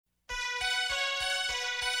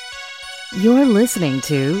You're listening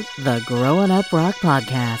to the Growing Up Rock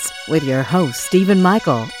Podcast with your hosts, Stephen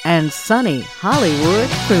Michael and Sonny Hollywood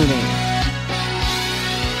Cooney.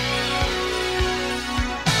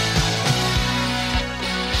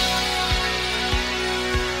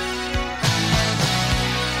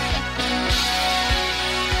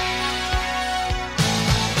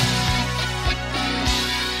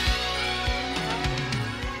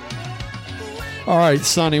 All right,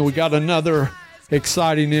 Sonny, we got another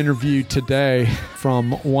exciting interview today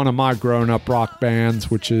from one of my grown-up rock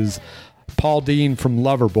bands, which is Paul Dean from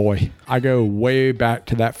Loverboy. I go way back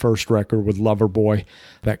to that first record with Loverboy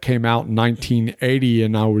that came out in 1980,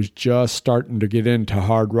 and I was just starting to get into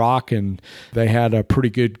hard rock, and they had a pretty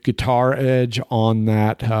good guitar edge on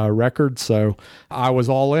that record, so I was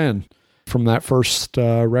all in from that first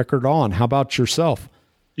record on. How about yourself?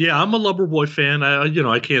 Yeah, I'm a Loverboy fan.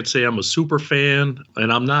 I can't say I'm a super fan,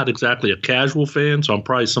 and I'm not exactly a casual fan, so I'm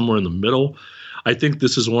probably somewhere in the middle. I think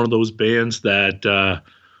this is one of those bands that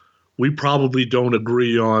we probably don't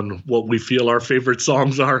agree on what we feel our favorite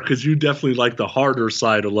songs are, because you definitely like the harder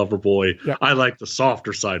side of Loverboy. Yeah. I like the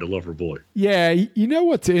softer side of Loverboy. Yeah, you know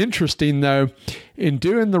what's interesting, though? In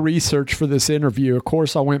doing the research for this interview, of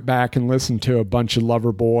course, I went back and listened to a bunch of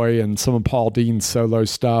Loverboy and some of Paul Dean's solo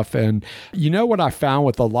stuff. And you know what I found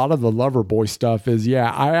with a lot of the Loverboy stuff is,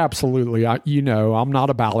 I'm not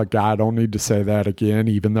a ballad guy. I don't need to say that again,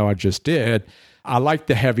 even though I just did. I like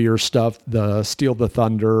the heavier stuff, the Steal the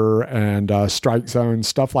Thunder and Strike Zone,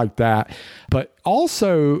 stuff like that. But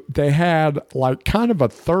also they had like kind of a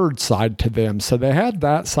third side to them. So they had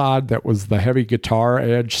that side that was the heavy guitar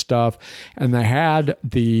edge stuff, and they had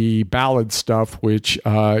the ballad stuff, which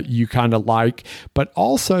you kind of like. But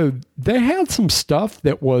also they had some stuff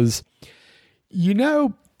that was,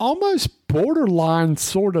 almost borderline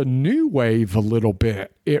sort of new wave a little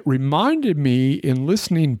bit. It reminded me, in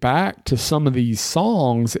listening back to some of these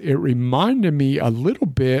songs, it reminded me a little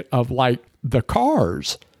bit of like the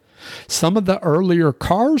Cars, some of the earlier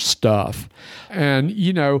Cars stuff. And,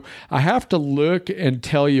 I have to look and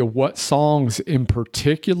tell you what songs in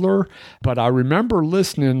particular, but I remember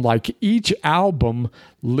listening, like each album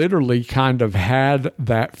literally kind of had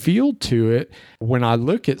that feel to it when I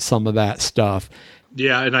look at some of that stuff.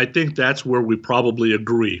 Yeah, and I think that's where we probably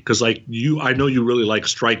agree, because I know you really like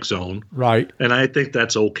Strike Zone. Right. And I think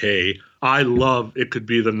that's okay. I love It Could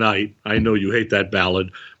Be the Night. I know you hate that ballad,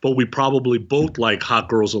 but we probably both like Hot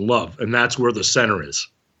Girls in Love, and that's where the center is.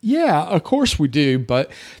 Yeah, of course we do, but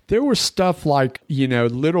there was stuff like,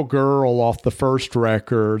 Little Girl off the first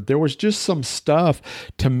record. There was just some stuff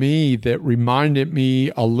to me that reminded me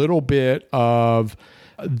a little bit of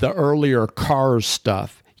the earlier Cars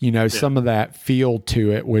stuff. Some of that feel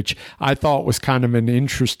to it, which I thought was kind of an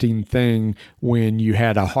interesting thing when you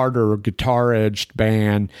had a harder guitar-edged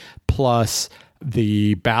band plus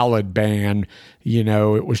the ballad band.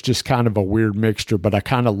 It was just kind of a weird mixture, but I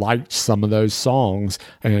kind of liked some of those songs.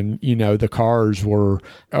 And, the Cars were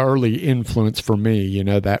early influence for me.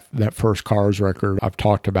 That first Cars record, I've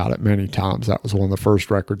talked about it many times. That was one of the first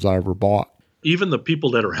records I ever bought. Even the people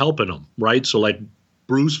that are helping them, right? So like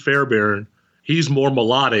Bruce Fairbairn, he's more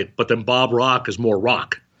melodic, but then Bob Rock is more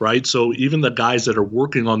rock, right? So even the guys that are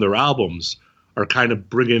working on their albums are kind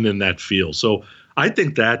of bringing in that feel. So I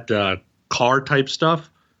think that car type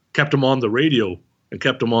stuff kept them on the radio and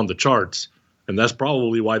kept them on the charts. And that's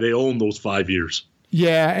probably why they own those 5 years.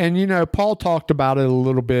 Yeah, and, Paul talked about it a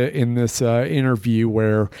little bit in this interview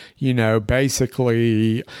where,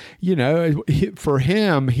 basically, for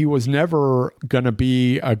him, he was never going to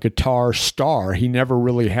be a guitar star. He never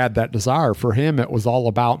really had that desire. For him, it was all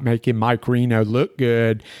about making Mike Reno look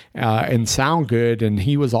good and sound good, and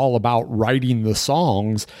he was all about writing the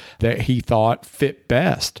songs that he thought fit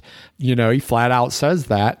best. He flat out says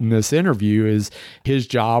that in this interview, is his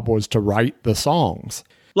job was to write the songs.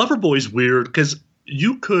 Loverboy's weird because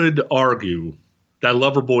you could argue that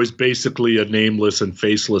Loverboy's basically a nameless and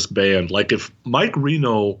faceless band. Like if Mike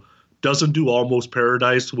Reno doesn't do Almost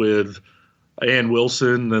Paradise with Ann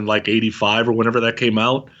Wilson in like 85 or whenever that came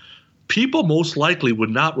out, people most likely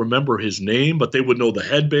would not remember his name, but they would know the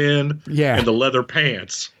headband and the leather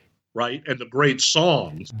pants, right? And the great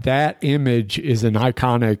songs. That image is an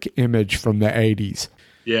iconic image from the 80s.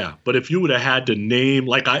 Yeah, but if you would have had to name,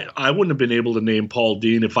 like I wouldn't have been able to name Paul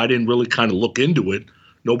Dean if I didn't really kind of look into it.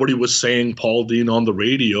 Nobody was saying Paul Dean on the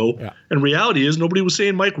radio. Yeah. And reality is nobody was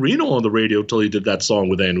saying Mike Reno on the radio until he did that song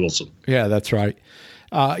with Ann Wilson. Yeah, that's right.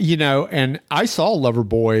 And I saw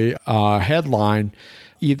Loverboy headline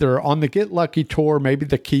either on the Get Lucky tour, maybe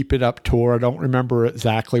the Keep It Up tour. I don't remember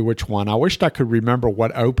exactly which one. I wished I could remember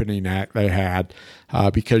what opening act they had,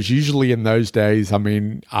 because usually in those days, I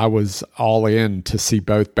mean, I was all in to see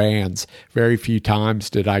both bands. Very few times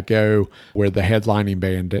did I go where the headlining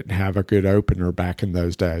band didn't have a good opener back in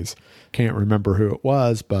those days. Can't remember who it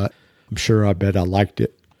was, but I'm sure I bet I liked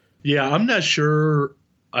it. Yeah, I'm not sure.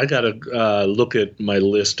 I got to look at my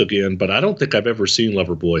list again, but I don't think I've ever seen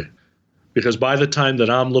Loverboy. Because by the time that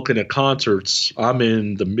I'm looking at concerts, I'm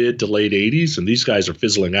in the mid to late 80s, and these guys are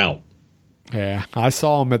fizzling out. Yeah, I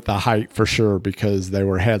saw them at the height for sure, because they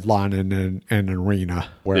were headlining in an arena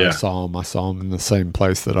where I saw them. I saw them in the same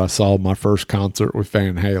place that I saw my first concert with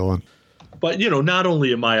Van Halen. But, not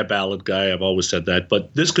only am I a ballad guy, I've always said that,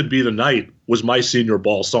 but This Could Be the Night was my senior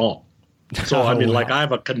ball song. So, I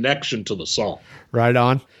have a connection to the song. Right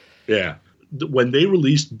on. Yeah. When they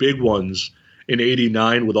released big ones in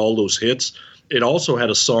 89 with all those hits, it also had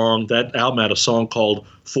that album had a song called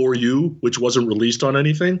For You, which wasn't released on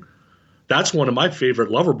anything. That's one of my favorite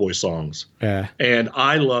Loverboy songs. Yeah. And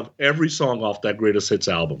I love every song off that Greatest Hits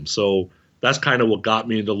album. So that's kind of what got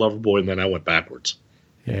me into Loverboy, and then I went backwards.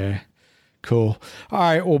 Yeah. Cool. All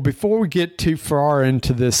right. Well, before we get too far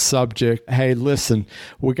into this subject, hey, listen,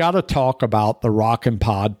 we got to talk about the Rockin'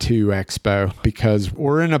 Pod 2 Expo, because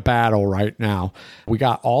we're in a battle right now. We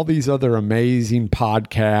got all these other amazing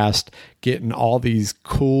podcasts getting all these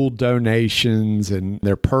cool donations, and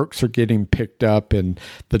their perks are getting picked up, and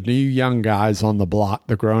the new young guys on the block,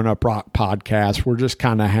 the Grown Up Rock podcast, we're just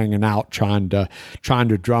kind of hanging out trying to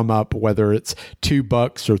drum up, whether it's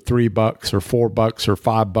 $2 or $3 or $4 or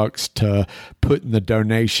 $5 to put in the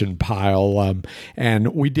donation pile.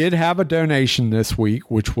 And we did have a donation this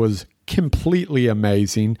week, which was completely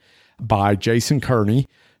amazing, by Jason Kearney,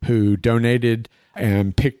 who donated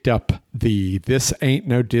and picked up the This Ain't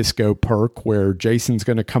No Disco perk, where Jason's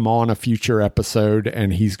going to come on a future episode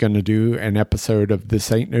and he's going to do an episode of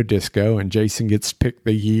This Ain't No Disco, and Jason gets to pick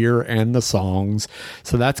the year and the songs.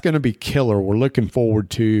 So that's going to be killer. We're looking forward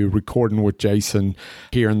to recording with Jason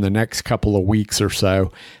here in the next couple of weeks or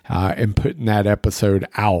so, and putting that episode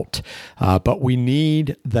out. But we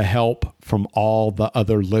need the help from all the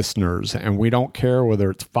other listeners, and we don't care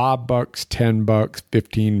whether it's $5, $10,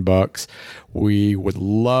 $15. We would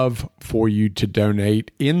love for you to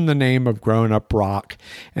donate in the name of Grown Up Rock,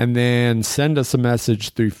 and then send us a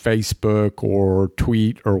message through Facebook or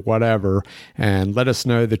tweet or whatever, and let us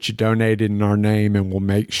know that you donated in our name, and we'll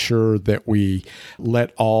make sure that we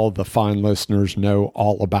let all the fine listeners know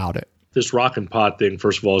all about it. This Rockin' Pod thing,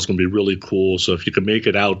 first of all, is going to be really cool. So if you can make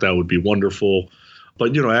it out, that would be wonderful.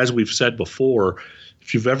 But, as we've said before,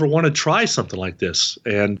 if you've ever want to try something like this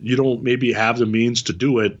and you don't maybe have the means to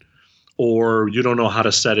do it, or you don't know how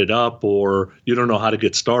to set it up, or you don't know how to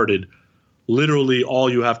get started, literally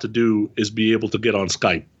all you have to do is be able to get on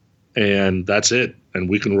Skype, and that's it. And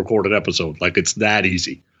we can record an episode. Like, it's that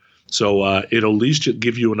easy. So it'll at least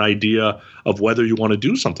give you an idea of whether you want to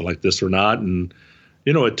do something like this or not. And,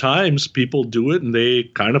 at times people do it and they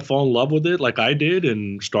kind of fall in love with it, like I did,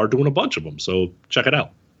 and start doing a bunch of them. So check it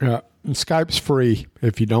out. Yeah, and Skype's free.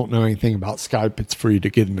 If you don't know anything about Skype, it's free to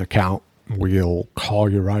get an account. We'll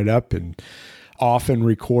call you right up, and off and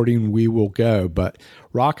recording we will go. But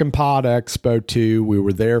Rockin' Pod Expo 2, we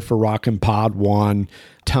were there for Rockin' Pod 1,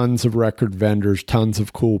 tons of record vendors, tons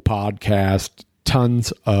of cool podcasts,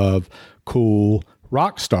 tons of cool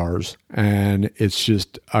rock stars, and it's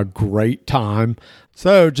just a great time.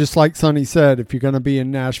 So just like Sonny said, if you're going to be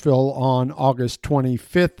in Nashville on August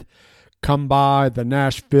 25th, come by the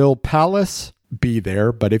Nashville Palace, be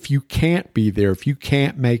there. But if you can't be there, if you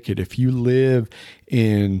can't make it, if you live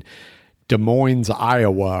in Des Moines,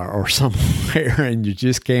 Iowa or somewhere and you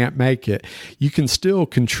just can't make it, you can still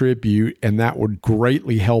contribute, and that would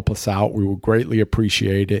greatly help us out. We would greatly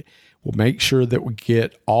appreciate it. We'll make sure that we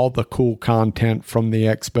get all the cool content from the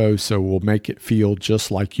expo, so we'll make it feel just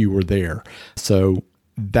like you were there. So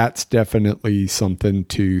that's definitely something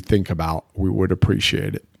to think about. We would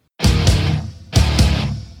appreciate it.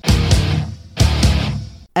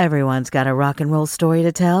 Everyone's got a rock and roll story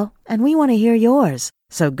to tell, and we want to hear yours.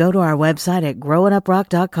 So go to our website at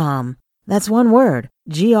growinguprock.com. That's one word,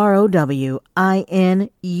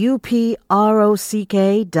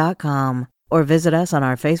 growinguprock.com. Or visit us on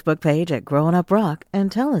our Facebook page at Growing Up Rock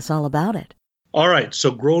and tell us all about it. All right,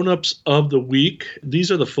 so Grown-Ups of the Week.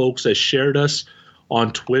 These are the folks that shared us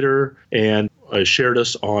on Twitter and shared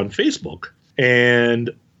us on Facebook. And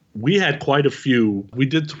we had quite a few. We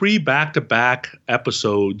did 3 back-to-back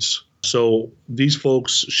episodes. So these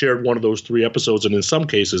folks shared one of those 3 episodes, and in some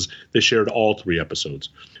cases, they shared all 3 episodes.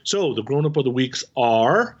 So the Grown-Up of the Weeks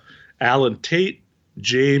are Alan Tate,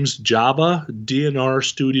 James Jabba, DNR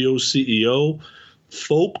Studios CEO,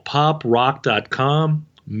 folkpoprock.com,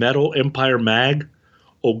 Metal Empire Mag,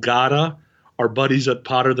 Ogata, our buddies at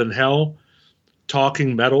Potter Than Hell,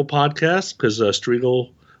 Talking Metal Podcast, because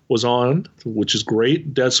Striegel was on, which is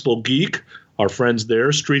great. Decibel Geek, our friends there.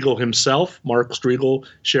 Striegel himself, Mark Striegel,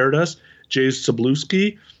 shared us. Jay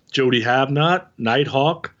Zablewski, Jody Havnot,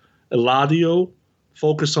 Nighthawk, Eladio,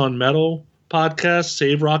 Focus on Metal Podcast,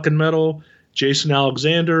 Save Rock and Metal, Jason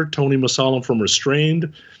Alexander, Tony Masalam from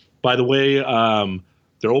Restrained. By the way,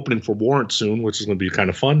 they're opening for Warrant soon, which is going to be kind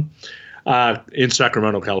of fun. In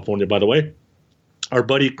Sacramento, California, by the way. Our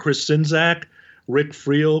buddy Chris Sinzak, Rick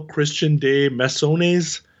Friel, Christian de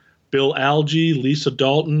Messones, Bill Algie, Lisa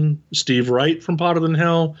Dalton, Steve Wright from Potter Than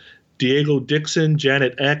Hell, Diego Dixon,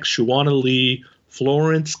 Janet Eck, Shawana Lee,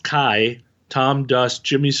 Florence Kai, Tom Dust,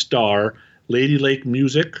 Jimmy Starr, Lady Lake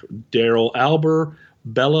Music, Daryl Alber,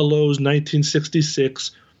 Bella Lowe's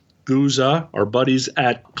 1966, Guza, our buddies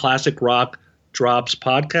at Classic Rock Drops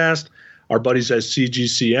Podcast, our buddies at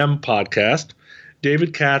CGCM Podcast,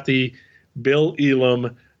 David Cathy, Bill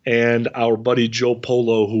Elam, and our buddy Joe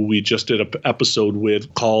Polo, who we just did an episode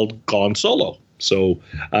with called Gone Solo. So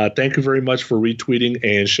thank you very much for retweeting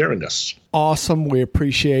and sharing us. Awesome. We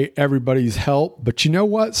appreciate everybody's help. But you know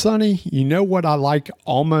what, Sonny? You know what I like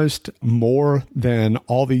almost more than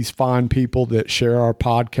all these fine people that share our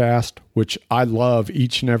podcast, which I love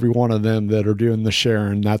each and every one of them that are doing the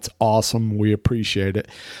sharing. That's awesome. We appreciate it.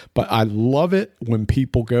 But I love it when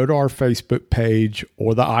people go to our Facebook page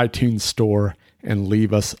or the iTunes store and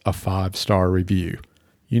leave us a 5-star review.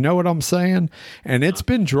 You know what I'm saying? And it's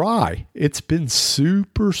been dry. It's been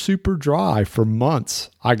super, super dry for months.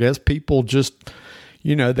 I guess people just,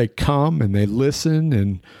 they come and they listen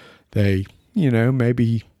and they,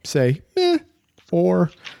 maybe say, or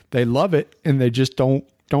they love it and they just don't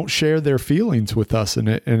share their feelings with us. And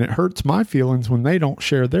it hurts my feelings when they don't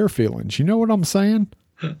share their feelings. You know what I'm saying?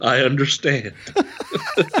 I understand.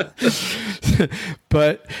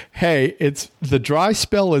 But hey, the dry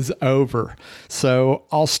spell is over. So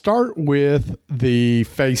I'll start with the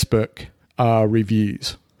Facebook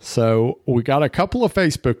reviews. So we got a couple of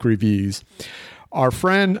Facebook reviews. Our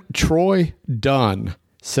friend Troy Dunn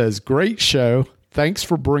says, "Great show. Thanks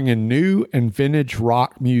for bringing new and vintage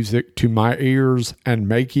rock music to my ears and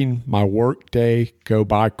making my work day go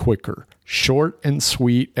by quicker. Short and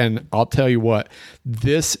sweet." And I'll tell you what,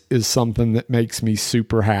 this is something that makes me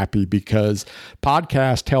super happy because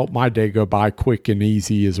podcasts help my day go by quick and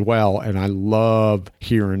easy as well. And I love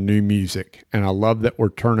hearing new music. And I love that we're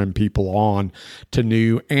turning people on to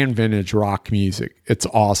new and vintage rock music. It's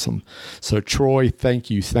awesome. So Troy, thank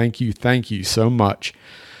you so much.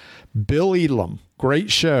 Bill Elam, great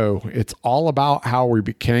show. It's all about how we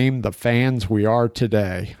became the fans we are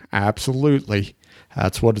today. Absolutely.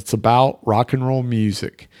 That's what it's about, rock and roll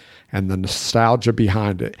music and the nostalgia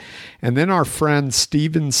behind it. And then our friend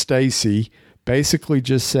Stephen Stacy basically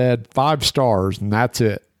just said 5 stars and that's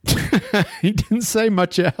it. He didn't say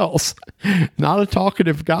much else. Not a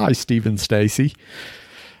talkative guy, Stephen Stacy.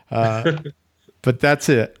 But that's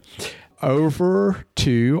it. Over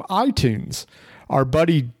to iTunes. Our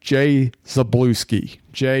buddy Jay Zablewski.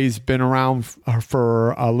 Jay's been around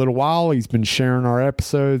for a little while. He's been sharing our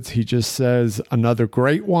episodes. He just says another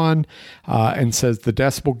great one and says the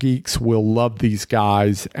Decibel Geeks will love these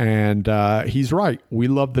guys. And he's right. We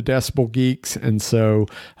love the Decibel Geeks. And so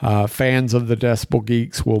fans of the Decibel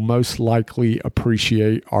Geeks will most likely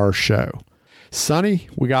appreciate our show. Sonny,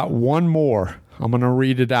 we got one more. I'm going to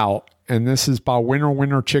read it out. And this is by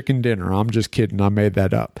Winner Chicken Dinner. I'm just kidding. I made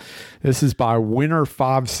that up. This is by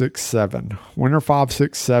Winner567.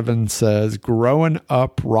 Winner567 says, "Growing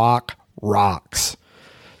Up Rock rocks.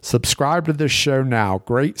 Subscribe to this show now.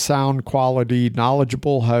 Great sound quality,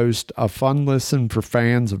 knowledgeable host, a fun listen for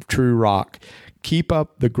fans of true rock. Keep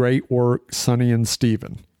up the great work, Sonny and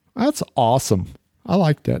Steven." That's awesome. I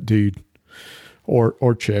like that dude.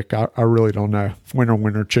 Or chick. I really don't know.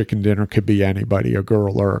 Winner Chicken Dinner could be anybody, a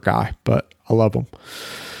girl or a guy, but I love them.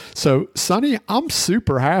 So, Sonny, I'm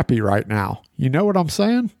super happy right now. You know what I'm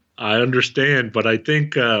saying? I understand, but I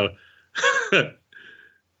think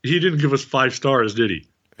he didn't give us 5 stars, did he?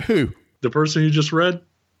 Who? The person you just read?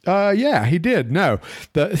 Yeah, he did. No,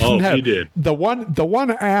 he did. The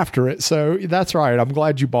one after it. So that's right. I'm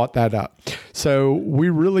glad you brought that up. So we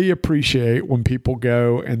really appreciate when people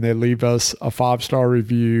go and they leave us a 5-star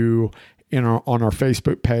review on our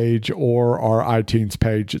Facebook page or our iTunes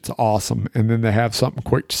page. It's awesome. And then they have something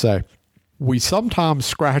quick to say. We sometimes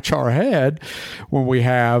scratch our head when we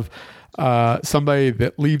have somebody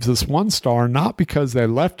that leaves us 1 star, not because they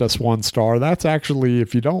left us 1 star. That's actually,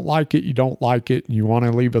 if you don't like it, you don't like it, and you want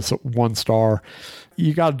to leave us 1 star,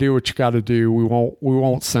 you got to do what you got to do. We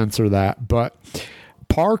won't censor that. But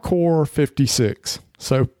Parkour 56.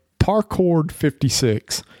 So Parkour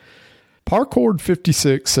 56. Parkour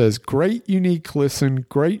 56 says, great unique listen,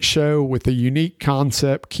 great show with a unique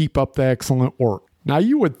concept. Keep up the excellent work. Now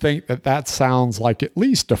you would think that sounds like at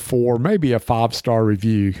least a 4, maybe a 5-star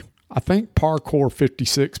review. I think Parkour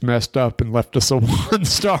 56 messed up and left us a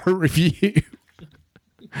 1-star review.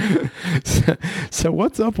 So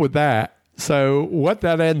what's up with that? So what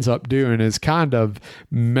that ends up doing is kind of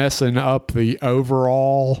messing up the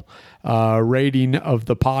overall rating of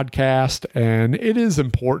the podcast, and it is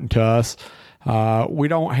important to us. We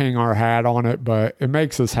don't hang our hat on it, but it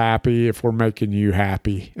makes us happy if we're making you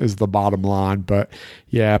happy is the bottom line. But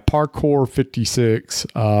yeah, Parkour 56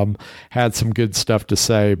 had some good stuff to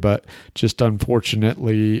say, but just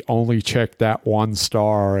unfortunately only checked that 1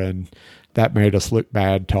 star, and that made us look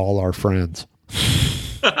bad to all our friends.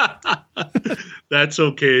 That's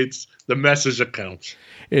okay. It's the message that counts.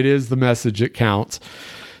 It is the message that counts.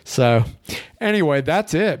 So anyway,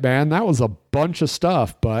 that's it, man. That was a bunch of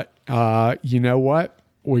stuff, but you know what?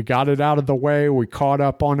 We got it out of the way. We caught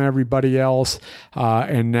up on everybody else.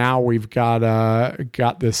 And now we've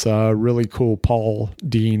got this really cool Paul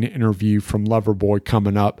Dean interview from Loverboy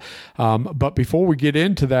coming up. But before we get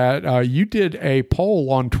into that, you did a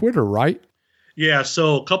poll on Twitter, right? Yeah,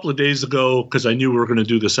 so a couple of days ago, because I knew we were going to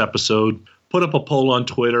do this episode, put up a poll on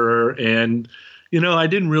Twitter, and, I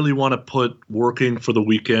didn't really want to put Working for the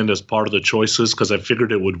Weekend as part of the choices because I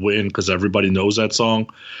figured it would win because everybody knows that song.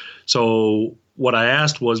 So what I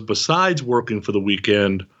asked was, besides Working for the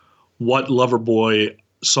Weekend, what Loverboy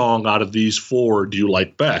song out of these 4 do you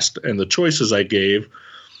like best? And the choices I gave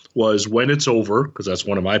was When It's Over, because that's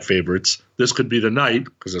one of my favorites. This Could Be the Night,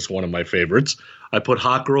 because that's one of my favorites. I put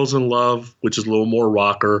Hot Girls in Love, which is a little more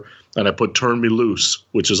rocker. And I put Turn Me Loose,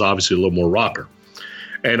 which is obviously a little more rocker.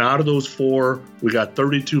 And out of those 4, we got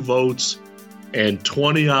 32 votes. And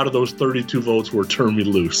 20 out of those 32 votes were Turn Me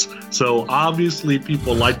Loose. So obviously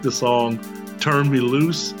people like the song Turn Me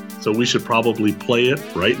Loose. So we should probably play it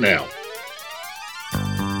right now.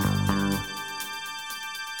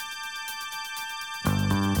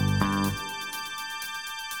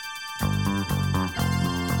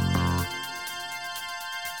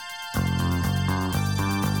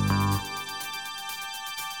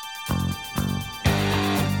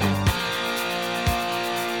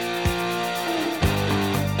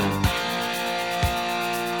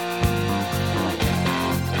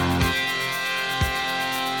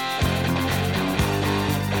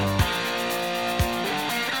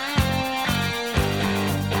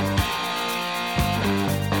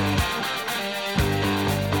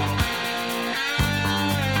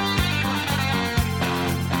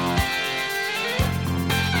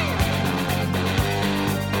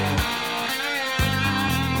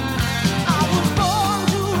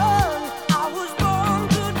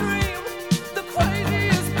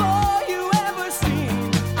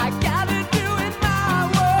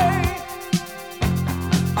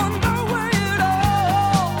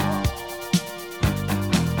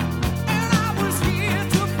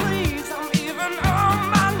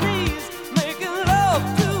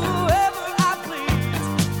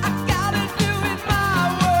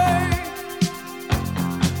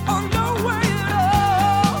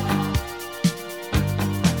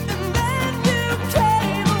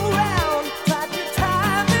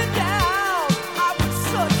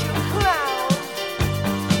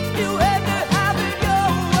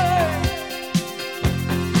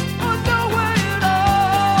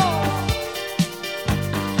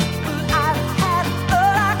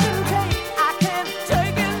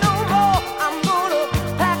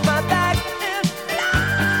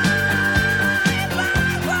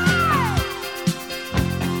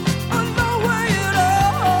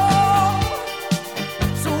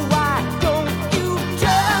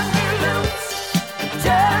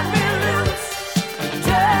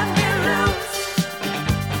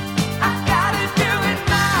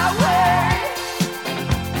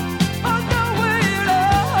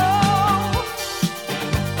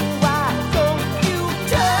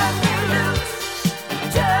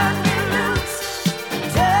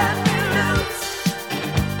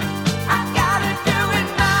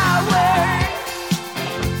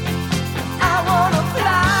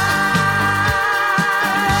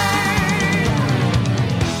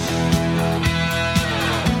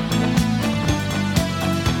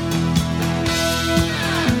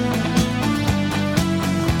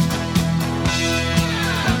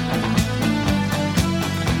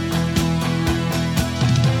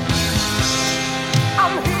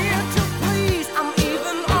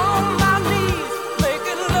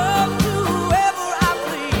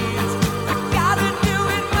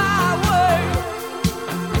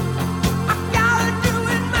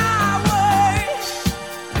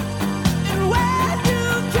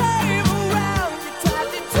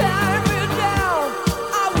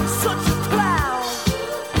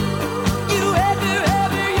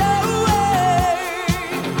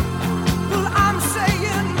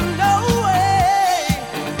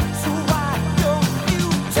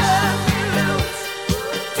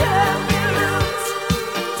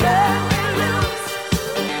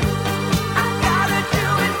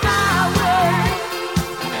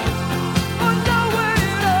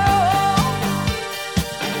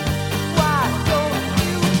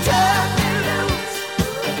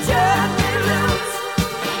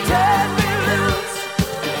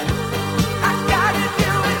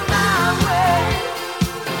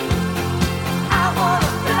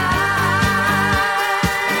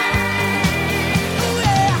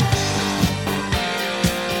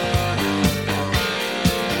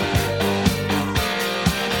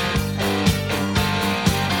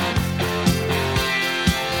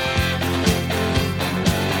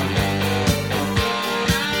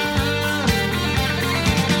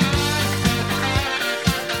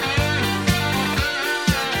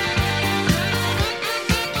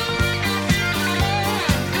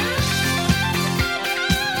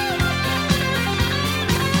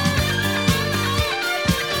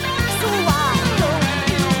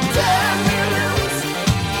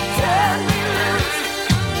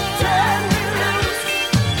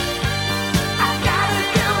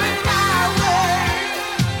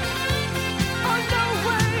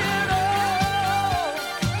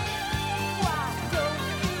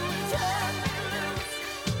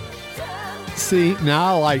 See,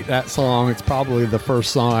 now I like that song. It's probably the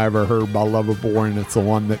first song I ever heard by Loverboy, and it's the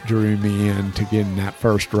one that drew me into getting that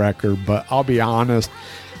first record. But I'll be honest,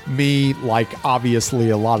 me, like obviously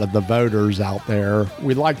a lot of the voters out there,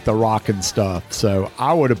 we like the rockin' stuff. So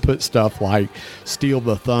I would have put stuff like Steal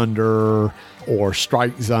the Thunder or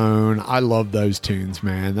Strike Zone. I love those tunes,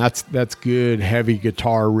 man. That's good, heavy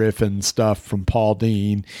guitar riffing stuff from Paul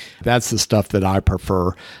Dean. That's the stuff that I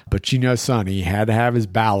prefer. But you know, Sonny had to have his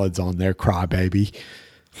ballads on there, Crybaby.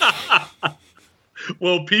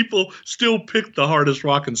 Well, people still picked the hardest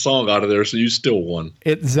rockin' song out of there, so you still won.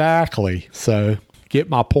 Exactly. So get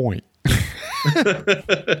my point.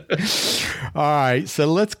 All right, so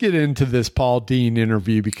let's get into this Paul Dean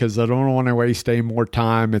interview because I don't want to waste any more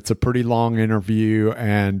time. It's a pretty long interview,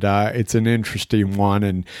 and it's an interesting one.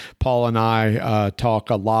 And Paul and I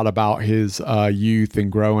talk a lot about his youth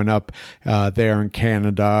and growing up there in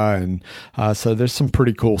Canada. And so there's some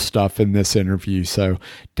pretty cool stuff in this interview. So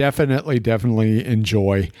definitely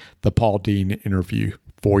enjoy the Paul Dean interview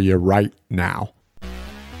for you right now.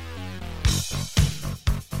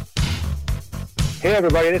 Hey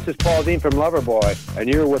everybody, this is Paul Dean from Loverboy, and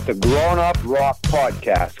you're with the Grown Up Rock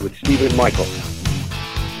Podcast with Stephen Michael.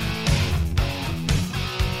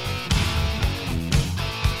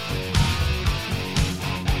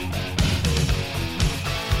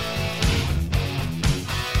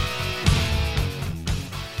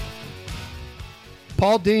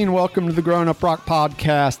 Paul Dean, welcome to the Grown Up Rock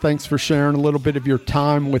Podcast. Thanks for sharing a little bit of your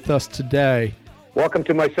time with us today. Welcome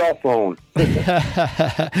to my cell phone.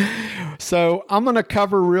 So I'm going to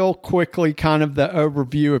cover real quickly kind of the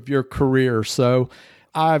overview of your career. So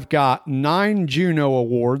I've got 9 Juno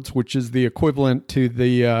Awards, which is the equivalent to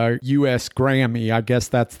the U.S. Grammy. I guess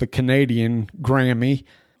that's the Canadian Grammy.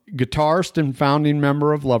 Guitarist and founding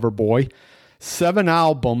member of Loverboy. 7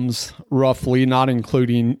 albums, roughly, not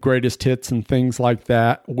including greatest hits and things like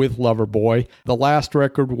that, with Loverboy. The last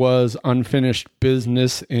record was Unfinished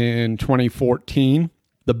Business in 2014.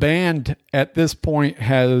 The band at this point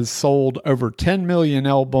has sold over 10 million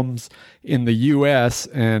albums in the U.S.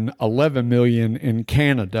 and 11 million in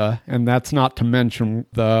Canada, and that's not to mention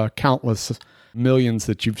the countless millions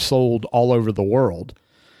that you've sold all over the world.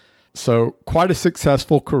 So quite a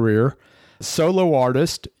successful career. Solo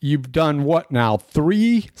artist, you've done what now?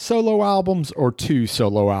 3 solo albums or 2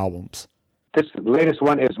 solo albums? This latest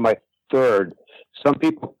one is my 3rd. Some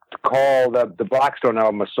people call the Blackstone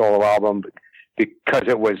album a solo album because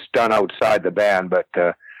it was done outside the band, but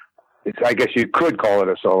I guess you could call it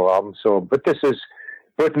a solo album. But this is,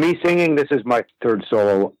 with me singing, this is my 3rd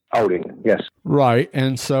solo outing, yes. Right,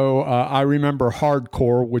 and so I remember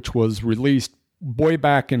Hardcore, which was released way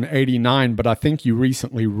back in 89, but I think you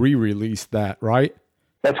recently re-released that, right?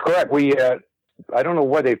 That's correct. We, I don't know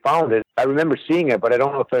where they found it. I remember seeing it, but I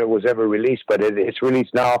don't know if it was ever released, but it's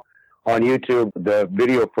released now on YouTube, the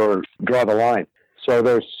video for Draw the Line. So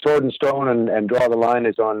there's Sword and Stone and Draw the Line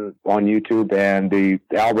is on YouTube, and the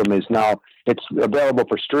album is now, it's available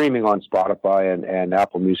for streaming on Spotify and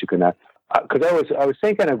Apple Music and that. Because I was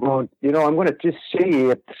thinking of going, I'm going to just see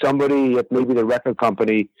if maybe the record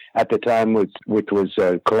company at the time, which was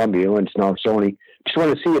Columbia, and it's now Sony, just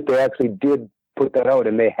want to see if they actually did put that out,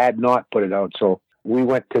 and they had not put it out. So we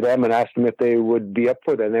went to them and asked them if they would be up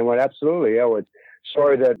for that, and they went, absolutely, yeah.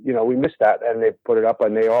 Sorry that, we missed that, and they put it up,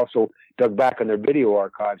 and they also dug back in their video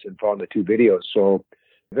archives and found the 2 videos. So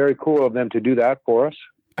very cool of them to do that for us.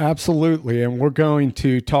 Absolutely. And we're going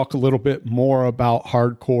to talk a little bit more about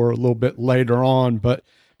Hardcore a little bit later on. But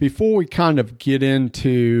before we kind of get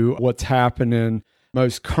into what's happening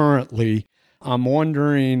most currently, I'm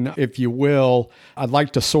wondering, if you will, I'd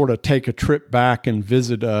like to sort of take a trip back and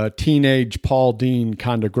visit a teenage Paul Dean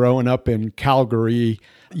kind of growing up in Calgary.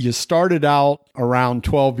 You started out around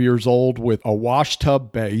 12 years old with a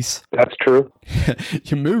washtub bass. That's true.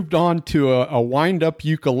 You moved on to a wind-up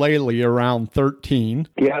ukulele around 13.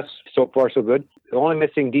 Yes, so far so good. The only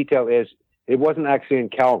missing detail is it wasn't actually in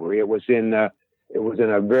Calgary. It was in a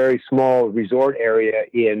very small resort area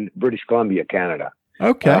in British Columbia, Canada.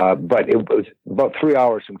 Okay. But it was about 3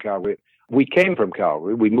 hours from Calgary. We came from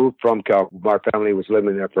Calgary. We moved from Calgary. Our family was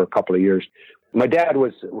living there for a couple of years. My dad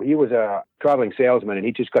was a traveling salesman, and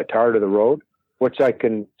he just got tired of the road, which I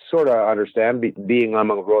can sort of understand, being I'm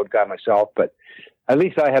a road guy myself. But at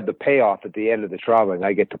least I had the payoff at the end of the traveling.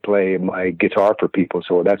 I get to play my guitar for people,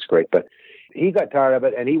 so that's great. But he got tired of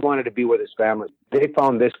it, and he wanted to be with his family. They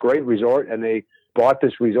found this great resort, and they bought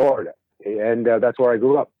this resort. And that's where I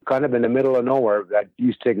grew up, kind of in the middle of nowhere. I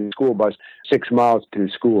used to take the school bus 6 miles to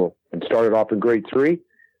school, and started off in grade 3,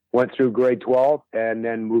 went through grade 12, and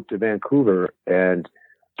then moved to Vancouver and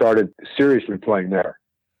started seriously playing there.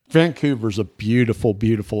 Vancouver's a beautiful,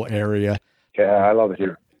 beautiful area. Yeah, I love it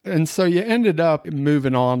here. And so you ended up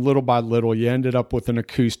moving on little by little. You ended up with an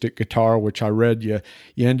acoustic guitar, which I read you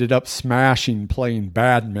ended up smashing playing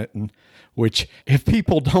badminton, which if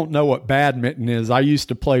people don't know what badminton is, I used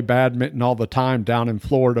to play badminton all the time down in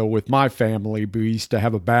Florida with my family. We used to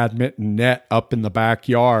have a badminton net up in the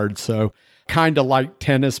backyard. So kind of like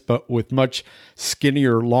tennis, but with much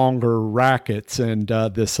skinnier, longer rackets and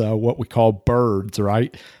this what we call birds,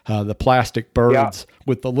 right? The plastic birds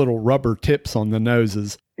with the little rubber tips on the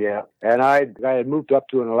noses. Yeah, and I had moved up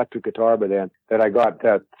to an electric guitar by then that I got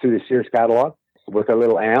through the Sears catalog with a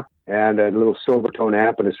little amp and a little Silvertone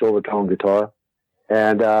amp and a Silvertone guitar.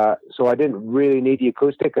 And so I didn't really need the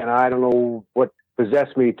acoustic, and I don't know what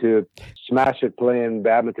possessed me to smash it playing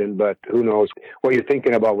badminton, but who knows what you're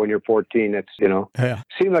thinking about when you're 14. It's,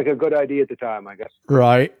 seemed like a good idea at the time, I guess.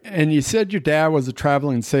 Right. And you said your dad was a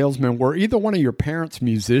traveling salesman. Were either one of your parents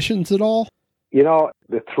musicians at all?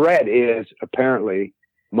 The thread is apparently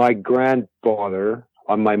my grandfather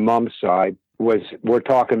on my mom's side we're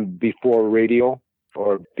talking before radio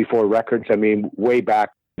or before records. I mean, way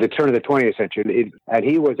back the turn of the 20th century. And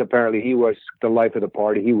he was the life of the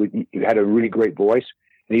party. He had a really great voice.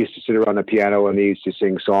 And he used to sit around the piano and he used to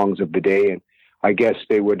sing songs of the day. And I guess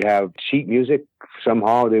they would have sheet music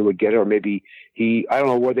somehow they would get it, or maybe I don't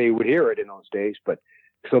know where they would hear it in those days. But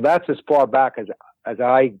so that's as far back as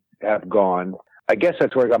I have gone. I guess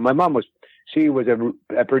that's where I got. My mom was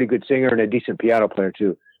a pretty good singer and a decent piano player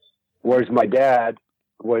too. Whereas my dad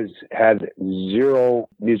had zero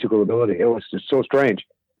musical ability. It was just so strange.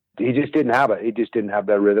 He just didn't have it. He just didn't have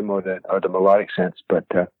that rhythm or the melodic sense. But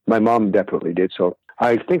my mom definitely did. So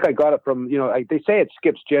I think I got it from, they say it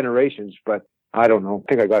skips generations, but I don't know. I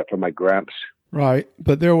think I got it from my gramps. Right.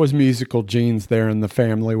 But there was musical genes there in the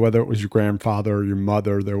family, whether it was your grandfather or your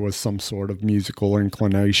mother, there was some sort of musical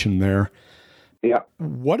inclination there. Yeah.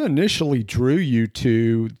 What initially drew you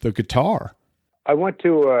to the guitar? I went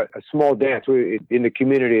to a small dance in the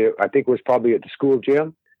community. I think it was probably at the school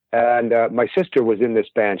gym. And my sister was in this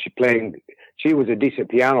band. She was a decent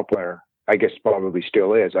piano player. I guess probably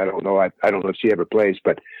still is. I don't know. I don't know if she ever plays,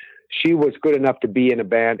 but she was good enough to be in a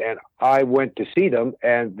band. And I went to see them,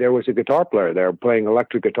 and there was a guitar player there playing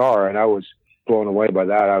electric guitar, and I was blown away by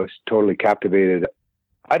that. I was totally captivated.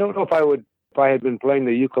 I don't know if I had been playing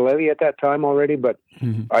the ukulele at that time already, but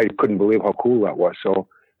I couldn't believe how cool that was. So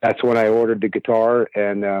that's when I ordered the guitar,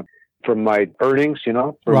 and from my earnings,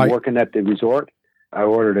 from working at the resort, I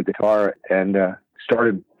ordered a guitar and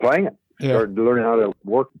started playing it. Started learning how to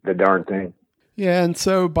work the darn thing. Yeah, and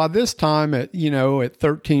so by this time at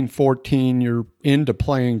 13, 14, you're into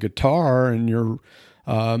playing guitar and you're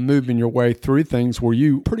moving your way through things. Were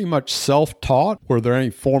you pretty much self-taught? Were there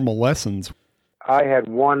any formal lessons? I had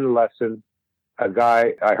one lesson. A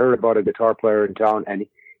guy, I heard about a guitar player in town, and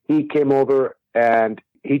he came over and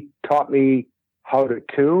he taught me how to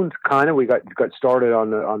tune. Kind of, we got started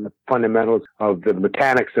on the fundamentals of the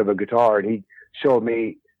mechanics of a guitar, and he showed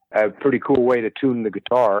me a pretty cool way to tune the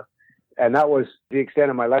guitar. And that was the extent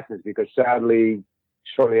of my lessons, because sadly,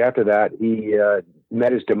 shortly after that, he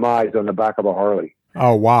met his demise on the back of a Harley.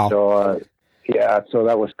 Oh, wow. So, so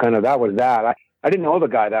that was that. I didn't know the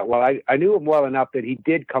guy that well. I knew him well enough that he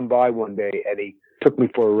did come by one day and he took me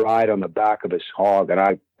for a ride on the back of his hog, and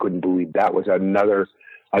I couldn't believe that was another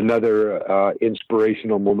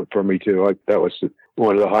inspirational moment for me too. Like, that was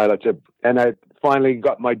one of the highlights. And I finally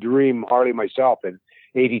got my dream Harley myself in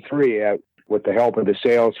 '83 with the help of the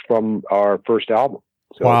sales from our first album.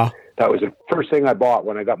 So wow. That was the first thing I bought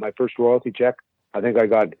when I got my first royalty check. I think I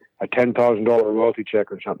got a $10,000 royalty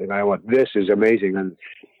check or something. I went, this is amazing. And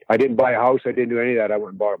I didn't buy a house. I didn't do any of that. I went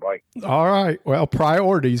and bought a bike. All right. Well,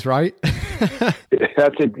 priorities, right?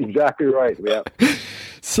 That's exactly right. Yeah.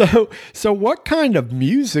 So what kind of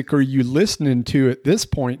music are you listening to at this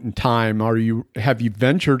point in time? Have you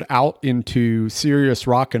ventured out into serious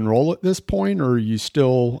rock and roll at this point, or are you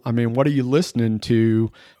still, what are you listening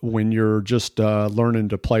to when you're just learning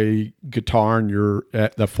to play guitar and you're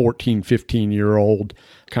at the 14, 15-year-old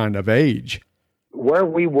kind of age? Where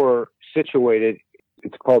we were situated,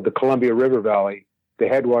 it's called the Columbia River Valley, the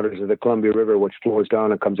headwaters of the Columbia River, which flows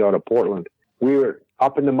down and comes out of Portland. We were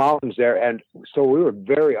up in the mountains there, and so we were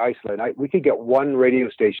very isolated. We could get one radio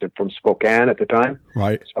station from Spokane at the time,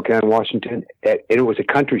 right? Spokane, Washington, and it was a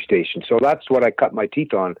country station. So that's what I cut my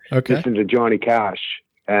teeth on, listening to Johnny Cash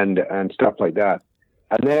and stuff like that.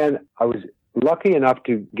 And then I was lucky enough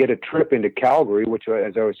to get a trip into Calgary, which,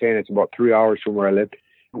 as I was saying, it's about 3 hours from where I lived.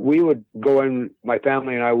 We would go in, my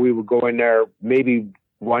family and I, we would go in there maybe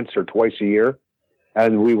once or twice a year.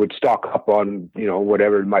 And we would stock up on,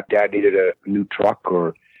 whatever. My dad needed a new truck,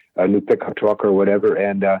 or a new pickup truck or whatever.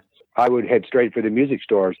 And I would head straight for the music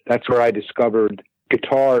stores. That's where I discovered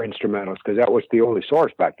guitar instrumentals, because that was the only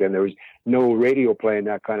source back then. There was no radio playing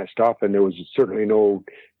that kind of stuff, and there was certainly no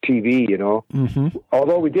TV, you know. Mm-hmm.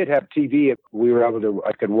 Although we did have TV, we were able to,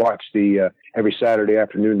 I could watch every Saturday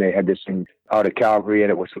afternoon they had this thing out of Calgary, and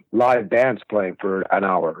it was live bands playing for an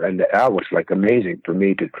hour, and that was like amazing for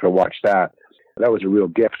me to watch that. That was a real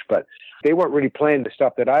gift, but they weren't really playing the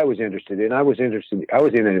stuff that I was interested in. I was in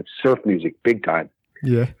surf music big time.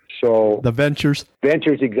 Yeah. So the Ventures,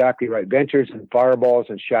 exactly right. Ventures and Fireballs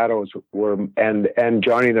and Shadows were, and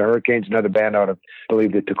Johnny and the Hurricanes, another band out of, I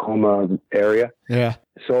believe, the Tacoma area. Yeah.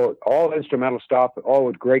 So all instrumental stuff, all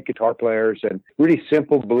with great guitar players and really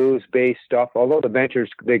simple blues-based stuff. Although the Ventures,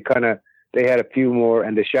 they had a few more,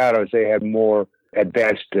 and the Shadows, they had more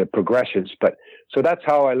advanced progressions. But so that's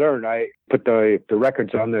how I learned. I put the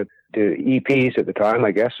records on the EPs at the time,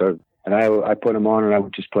 I guess, and I put them on, and I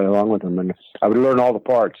would just play along with them. And I would learn all the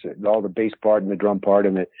parts, all the bass part and the drum part.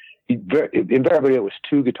 And invariably, it was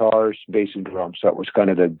two guitars, bass and drums. So that was kind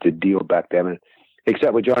of the deal back then. And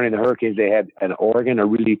except with Johnny and the Hurricanes, they had an organ, a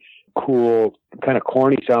really cool, kind of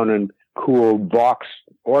corny sounding, cool box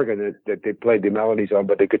organ that they played the melodies on.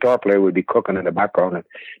 But the guitar player would be cooking in the background and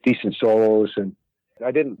decent solos. And I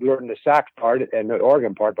didn't learn the sax part and the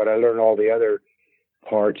organ part, but I learned all the other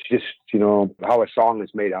parts, just, you know, how a song is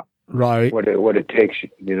made up. Right. What it takes,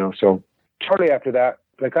 you know. So shortly after that,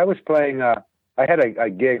 like I was playing, I had a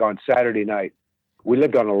gig on Saturday night. We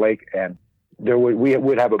lived on a lake, and we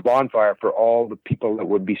would have a bonfire for all the people that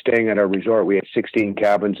would be staying at our resort. We had 16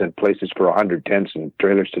 cabins and places for 100 tents and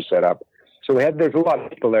trailers to set up. So there's a lot of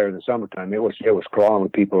people there in the summertime. It was crawling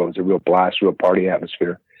with people. It was a real blast, real party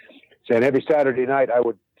atmosphere. So, and every Saturday night I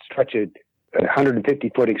would stretch a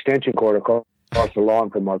 150-foot extension cord across the lawn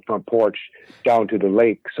from our front porch down to the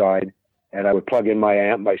lake side, and I would plug in my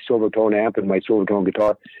amp, my Silvertone amp, and my Silvertone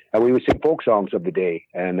guitar, and we would sing folk songs of the day.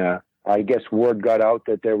 And I guess word got out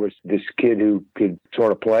that there was this kid who could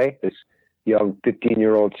sort of play, this young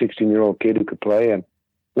 15-year-old, 16-year-old kid who could play. And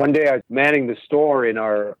one day I was manning the store in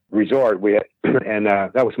our resort, and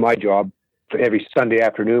that was my job. Every Sunday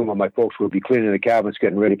afternoon when my folks would be cleaning the cabins,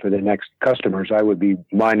 getting ready for the next customers, I would be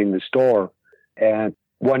minding the store. And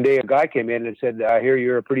one day a guy came in and said, I hear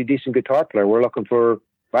you're a pretty decent guitar player. We're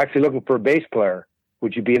actually looking for a bass player.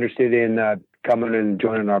 Would you be interested in coming and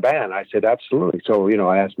joining our band? I said, absolutely. So, you know,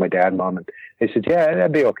 I asked my dad and mom, and they said, yeah,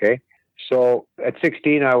 that'd be okay. So at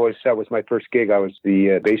 16, that was my first gig. I was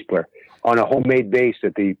the bass player on a homemade bass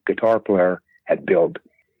that the guitar player had built.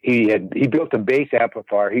 He built a bass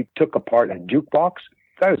amplifier. He took apart a jukebox.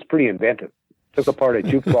 That was pretty inventive. Took apart a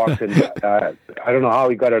jukebox, and I don't know how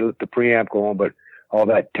he got the preamp going, but all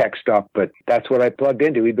that tech stuff. But that's what I plugged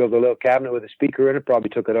into. He built a little cabinet with a speaker in it, probably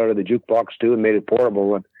took it out of the jukebox too and made it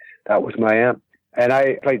portable, and that was my amp. And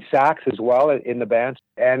I played sax as well in the band,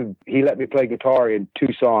 and he let me play guitar in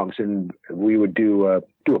 2 songs, and we would do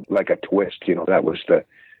like a twist, you know. That was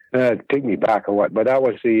take me back or what, but that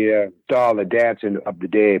was the style, the dancing of the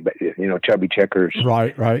day. But you know, Chubby Checkers,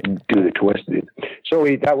 right, do the twist. So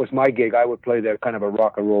that was my gig. I would play the kind of a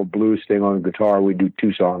rock and roll blues thing on the guitar. We'd do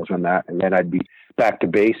 2 songs on that, and then I'd be back to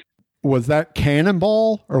bass. Was that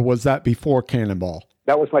Cannonball, or was that before Cannonball?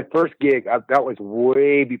 That was my first gig. That was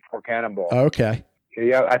way before Cannonball. Okay.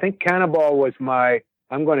 Yeah, I think Cannonball was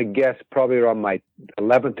I'm going to guess probably around my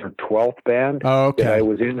 11th or 12th band. Oh, okay. I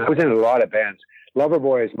was in a lot of bands.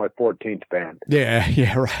 Loverboy is my 14th band.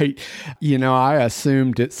 Yeah, right. You know, I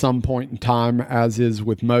assumed at some point in time, as is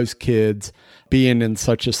with most kids, being in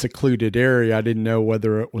such a secluded area, I didn't know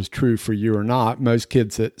whether it was true for you or not. Most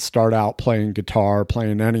kids that start out playing guitar,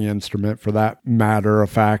 playing any instrument for that matter of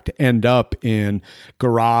fact, end up in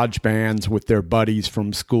garage bands with their buddies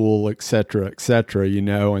from school, et cetera, you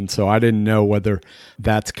know. And so I didn't know whether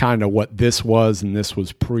that's kind of what this was, and this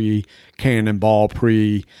was pre-Cannonball,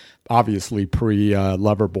 obviously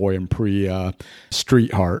pre-Loverboy and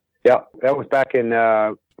pre-Streetheart. Yeah, that was back in,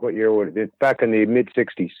 what year was it? Back in the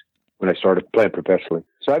mid-'60s when I started playing professionally.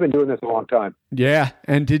 So I've been doing this a long time. Yeah,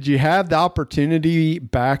 and did you have the opportunity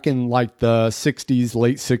back in like the 60s,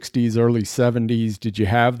 late 60s, early 70s, did you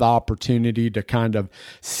have the opportunity to kind of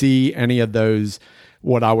see any of those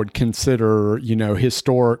what I would consider, you know,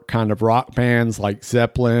 historic kind of rock bands like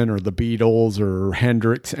Zeppelin or the Beatles or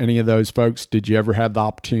Hendrix, any of those folks? Did you ever have the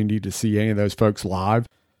opportunity to see any of those folks live?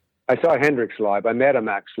 I saw Hendrix live. I met him,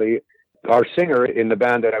 actually. Our singer in the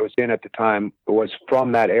band that I was in at the time was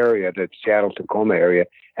from that area, the Seattle-Tacoma area,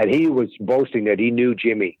 and he was boasting that he knew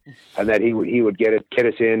Jimmy and that he would get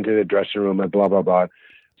us into the dressing room and blah, blah, blah.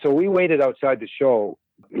 So we waited outside the show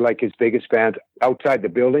like his biggest fans outside the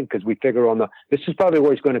building because we figure this is probably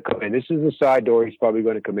where he's going to come in. This is the side door he's probably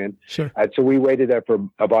going to come in. Sure. And so we waited there for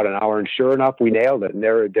about an hour, and sure enough, we nailed it. And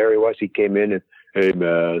there he was. He came in and, hey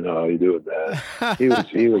man, how you doing, man?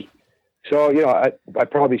 he was. So I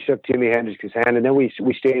probably shook Jimi Hendrix's hand, and then we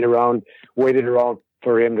stayed around, waited around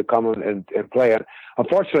for him to come and play. And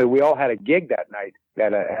unfortunately, we all had a gig that night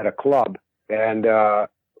at a club, and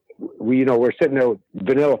we're sitting there.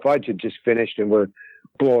 Vanilla Fudge had just finished, and we're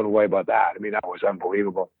blown away by that. I mean, that was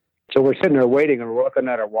unbelievable. So we're sitting there waiting, and we're looking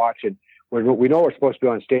at our watch, and we know we're supposed to be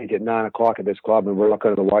on stage at 9:00 at this club, and we're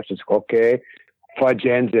looking at the watch and say, okay, Fudge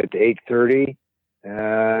ends at 8:30,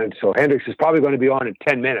 and so Hendrix is probably going to be on in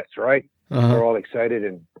 10 minutes, right? Uh-huh. We're all excited,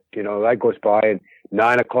 and that goes by, and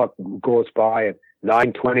 9:00 goes by, and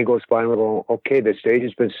 9:20 goes by, and we're going, okay, the stage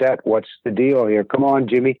has been set. What's the deal here? Come on,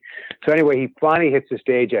 Jimmy. So anyway, he finally hits the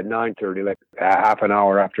stage at 9:30, like half an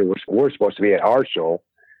hour after we're supposed to be at our show.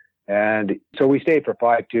 And so we stayed for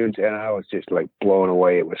 5 tunes, and I was just like blown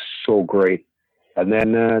away. It was so great. And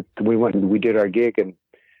then we went and we did our gig, and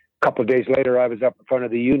a couple of days later, I was up in front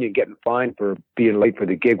of the union getting fined for being late for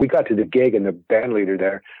the gig. We got to the gig, and the band leader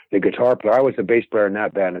there, the guitar player, I was the bass player in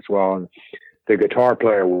that band as well, and the guitar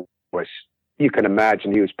player was, you can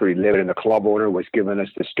imagine, he was pretty livid, and the club owner was giving us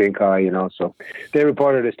the stink eye, So they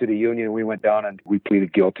reported us to the union, and we went down and we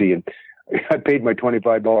pleaded guilty, and I paid my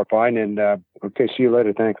 $25 fine, and okay, see you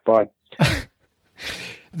later. Thanks. Bye.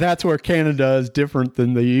 That's where Canada is different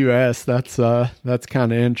than the U.S. That's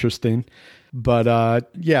kind of interesting. But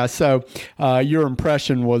so your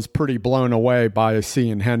impression was pretty blown away by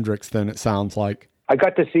seeing Hendrix. Then it sounds like I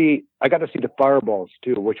got to see the Fireballs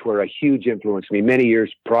too, which were a huge influence on me many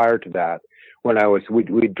years prior to that. When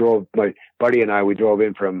we drove, my buddy and we drove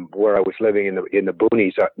in from where I was living in the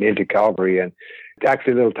boonies into Calgary, and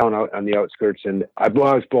actually a little town out on the outskirts. And I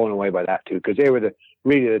was blown away by that too, because they were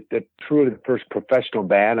truly the first professional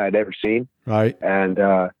band I'd ever seen. Right. And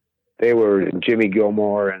they were Jimmy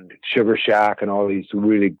Gilmore and Sugar Shack and all these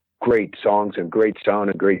really great songs and great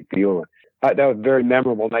sound and great feel. That was a very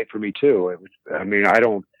memorable night for me too.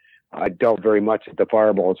 I doubt very much that the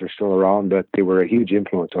Fireballs are still around, but they were a huge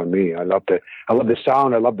influence on me. I love the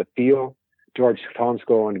sound. I love the feel. George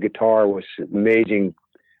Tomsko on guitar was amazing.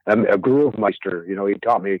 A groove meister, he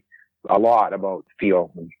taught me a lot about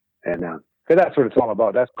feel, and that's what it's all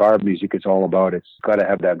about. That's garb music. It's all about. It's got to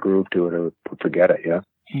have that groove to it, or forget it. Yeah.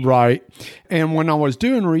 Right. And when I was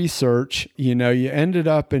doing research, you ended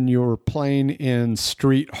up and you were playing in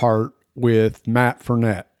Street Heart with Matt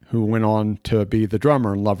Fournette, who went on to be the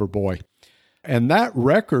drummer in Loverboy. And that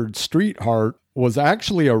record, Street Heart, was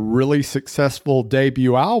actually a really successful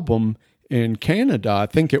debut album in Canada. I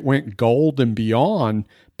think it went gold and beyond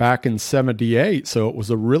back in 1978. So it was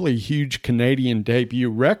a really huge Canadian debut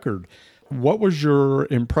record. What was your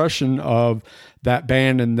impression of that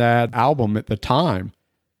band and that album at the time?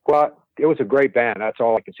 Well, it was a great band. That's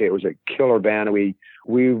all I can say. It was a killer band. We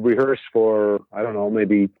rehearsed for, I don't know,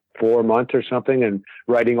 maybe 4 months or something, and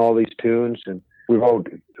writing all these tunes. And we wrote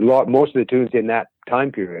most of the tunes in that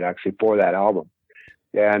time period, actually, for that album.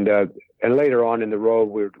 And later on in the road,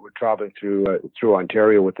 we're traveling through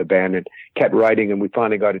Ontario with the band and kept writing. And we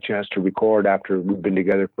finally got a chance to record after we've been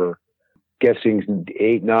together for, guessing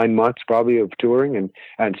 8-9 months probably of touring.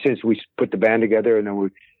 And since we put the band together, and then we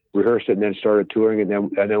rehearsed it and then started touring, and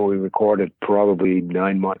then we recorded probably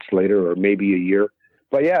 9 months later, or maybe a year.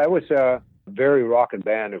 But yeah, it was a very rocking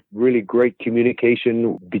band, a really great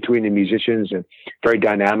communication between the musicians, and very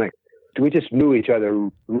dynamic. We just knew each other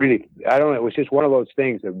really. I don't know. It was just one of those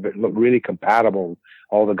things that looked really compatible.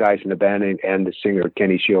 All the guys in the band, and the singer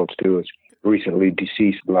Kenny Shields too, is recently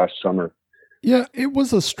deceased last summer. Yeah, it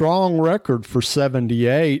was a strong record for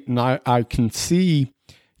 1978, and I can see,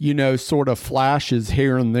 sort of flashes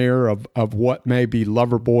here and there of what maybe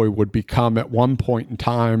Loverboy would become at one point in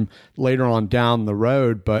time later on down the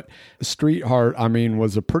road. But Street Heart,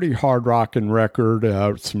 was a pretty hard rocking record,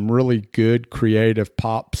 some really good creative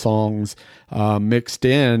pop songs mixed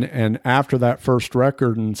in. And after that first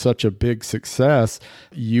record and such a big success,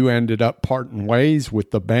 you ended up parting ways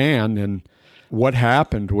with the band. And what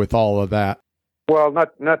happened with all of that? Well,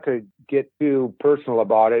 not to get too personal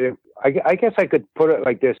about it. I guess I could put it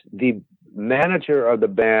like this. The manager of the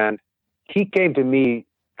band, he came to me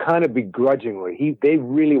kind of begrudgingly. They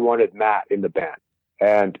really wanted Matt in the band.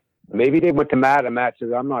 And maybe they went to Matt, and Matt says,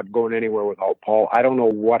 I'm not going anywhere without Paul. I don't know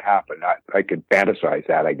what happened. I could fantasize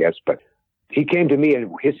that, I guess. But he came to me,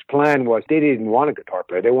 and his plan was they didn't want a guitar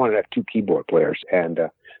player. They wanted to have 2 keyboard players. And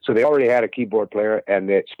so they already had a keyboard player,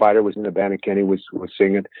 and Spider was in the band, and Kenny was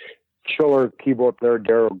singing. Killer keyboard player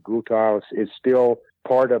Daryl Gutau is still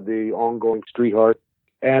part of the ongoing Street Heart.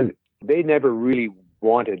 And they never really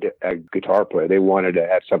wanted a guitar player. They wanted to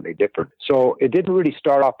have something different. So it didn't really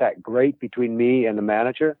start off that great between me and the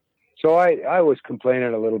manager. So I was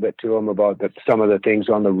complaining a little bit to him about some of the things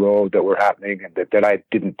on the road that were happening and that I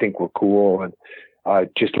didn't think were cool, and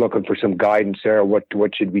just looking for some guidance there. What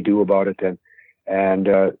should we do about it? And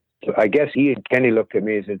I guess he and Kenny looked at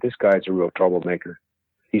me and said, "This guy's a real troublemaker.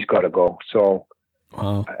 He's got to go." So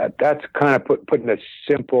that's kind of putting a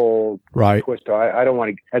simple twist. I don't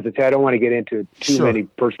want to, as I say, I don't want to get into too many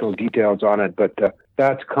personal details on it, but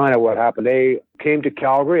that's kind of what happened. They came to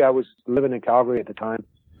Calgary. I was living in Calgary at the time.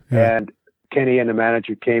 Yeah. And Kenny and the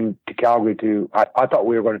manager came to Calgary I thought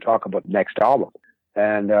we were going to talk about the next album.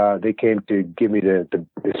 And they came to give me the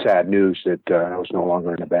sad news that I was no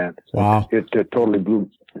longer in the band. So wow. It totally blew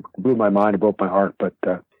my mind, it broke my heart. But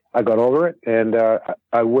I got over it, and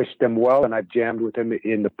I wished them well, and I've jammed with them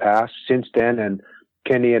in the past since then. And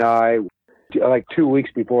Kenny and I, like 2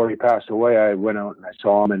 weeks before he passed away, I went out and I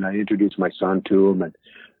saw him, and I introduced my son to him. And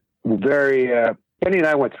Kenny and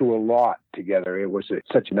I went through a lot together. It was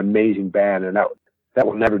such an amazing band, and that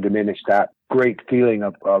will never diminish that great feeling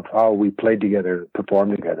of how we played together,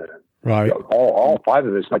 performed together. Right. All five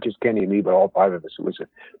of us, not just Kenny and me, but all five of us. It was a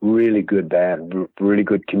really good band, really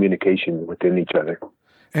good communication within each other.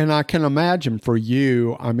 And I can imagine for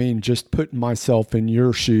you, I mean, just putting myself in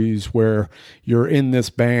your shoes where you're in this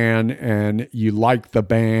band and you like the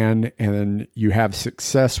band and you have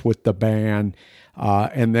success with the band,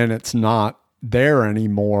 and then it's not there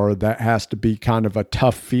anymore. That has to be kind of a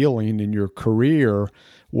tough feeling in your career,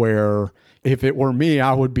 where if it were me,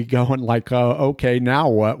 I would be going like, okay, now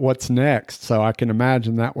what's next? So I can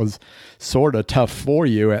imagine that was sort of tough for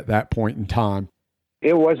you at that point in time.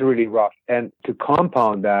 It was really rough. And to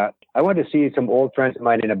compound that, I went to see some old friends of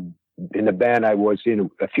mine in the band I was in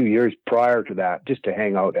a few years prior to that, just to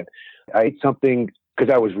hang out. And I ate something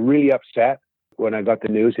because I was really upset when I got the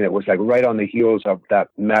news, and it was like right on the heels of that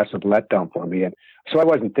massive letdown for me. And so I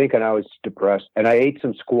wasn't thinking, I was depressed. And I ate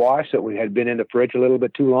some squash that had been in the fridge a little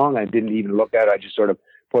bit too long. I didn't even look at it. I just sort of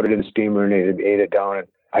put it in the steamer and ate it down. And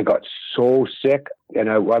I got so sick. And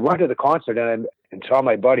I went to the concert and saw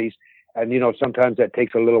my buddies. And, sometimes that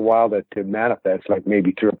takes a little while to manifest, like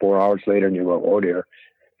maybe 3 or 4 hours later, and you go, oh dear.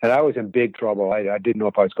 And I was in big trouble. I didn't know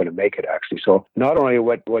if I was going to make it, actually. So not only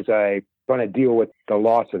was I going to deal with the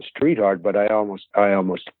loss of Street Art, but I almost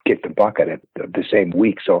kicked the bucket the same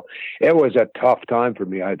week. So it was a tough time for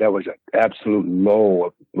me. That was an absolute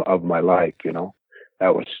low of my life,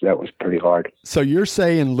 That was pretty hard. So you're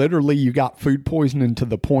saying literally you got food poisoning to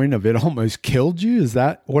the point of it almost killed you? Is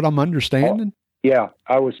that what I'm understanding? Yeah,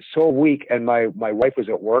 I was so weak, and my wife was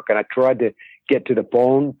at work, and I tried to get to the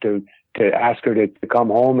phone to ask her to come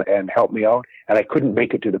home and help me out, and I couldn't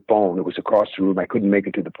make it to the phone. It was across the room. I couldn't make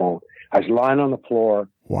it to the phone. I was lying on the floor,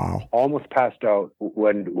 wow, almost passed out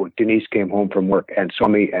when Denise came home from work and saw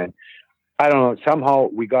me, and I don't know, somehow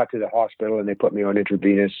we got to the hospital, and they put me on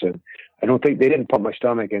intravenous, and I don't think they didn't put my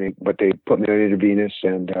stomach in it, but they put me on intravenous,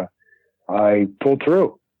 and I pulled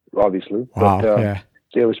through, obviously. Wow, but, yeah.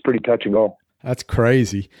 It was pretty touch and go. That's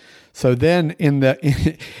crazy. So then in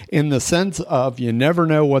the sense of you never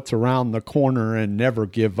know what's around the corner and never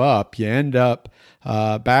give up, you end up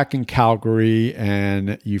back in Calgary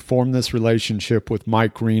and you form this relationship with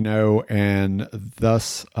Mike Reno, and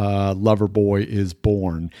thus Loverboy is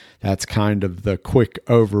born. That's kind of the quick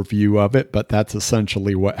overview of it, but that's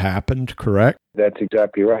essentially what happened, correct? That's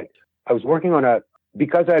exactly right. I was working on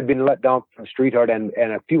because I had been let down from Street Art and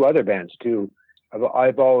a few other bands too,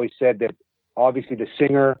 I've always said that obviously the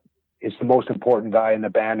singer is the most important guy in the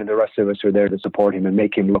band, and the rest of us are there to support him and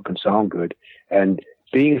make him look and sound good. And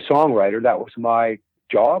being a songwriter, that was my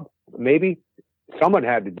job. Maybe someone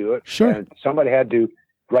had to do it. Sure. And somebody had to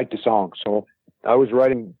write the song. So I was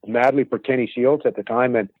writing madly for Kenny Shields at the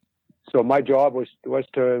time. And so my job was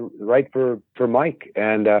to write for Mike.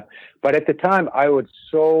 And, but at the time I was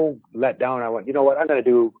so let down. I went, you know what, I'm going to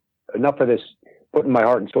do enough of this, putting my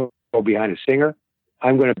heart and soul behind a singer.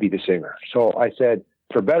 I'm going to be the singer. So I said,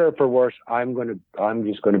 for better or for worse, I'm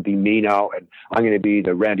just going to be me now, and I'm going to be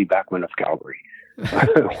the Randy Bachman of Calgary,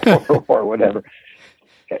 or whatever.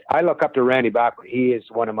 I look up to Randy Bachman. He is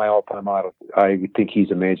one of my all-time idols. I think he's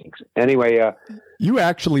amazing. Anyway, you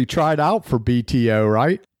actually tried out for BTO,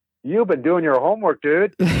 right? You've been doing your homework,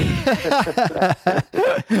 dude.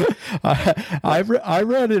 I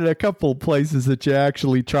read it a couple of places that you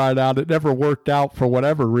actually tried out. It never worked out for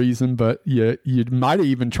whatever reason, but you might have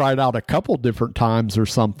even tried out a couple different times or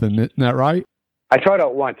something. Isn't that right? I tried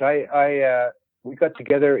out once. We got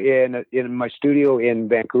together in my studio in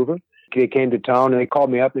Vancouver. They came to town and they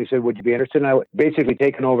called me up and they said, would you be interested? And I basically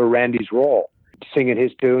taken over Randy's role. singing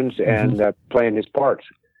his tunes and playing his parts.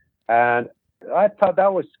 And I thought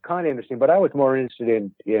that was kind of interesting, but I was more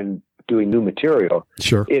interested in doing new material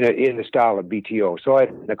in the style of BTO. So I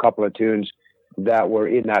had a couple of tunes that were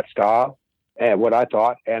in that style, and what I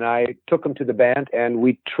thought, and I took them to the band, and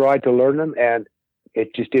we tried to learn them, and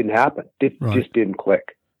it just didn't happen. It just didn't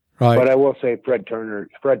click. Right. But I will say Fred Turner,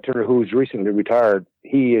 who's recently retired,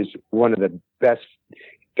 he is one of the best,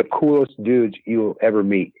 the coolest dudes you'll ever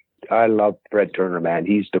meet. I love Fred Turner, man.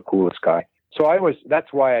 He's the coolest guy. So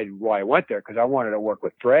that's why I went there, because I wanted to work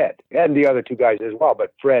with Fred and the other two guys as well,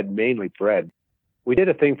 but mainly Fred. We did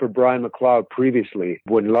a thing for Brian McLeod previously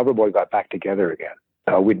when Loverboy got back together again.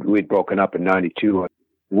 We'd broken up in 92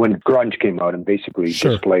 when grunge came out and basically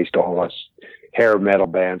displaced all us hair metal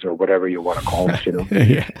bands or whatever you want to call it, you know.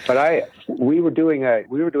 Yeah. But we were doing a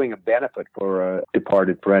benefit for a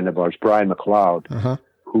departed friend of ours, Brian McLeod,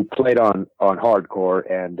 who played on Hardcore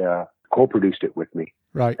and co-produced it with me.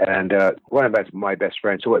 Right. And one of my best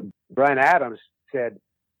friends. So Brian Adams said,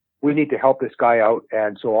 we need to help this guy out.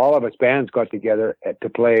 And so all of us bands got together to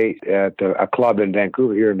play at a club in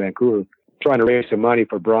Vancouver, trying to raise some money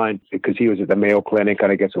for Brian because he was at the Mayo Clinic,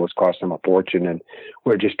 and I guess it was costing him a fortune. And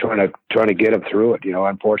we're just trying to get him through it. You know,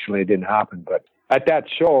 unfortunately it didn't happen. But at that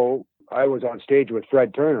show, I was on stage with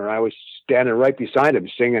Fred Turner. I was standing right beside him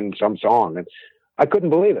singing some song, and I couldn't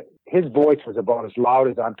believe it. His voice was about as loud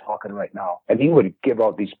as I'm talking right now. And he would give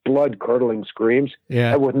out these blood-curdling screams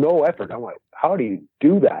with no effort. I'm like, how do you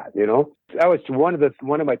do that, you know? That was one of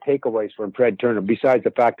my takeaways from Fred Turner, besides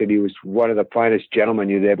the fact that he was one of the finest gentlemen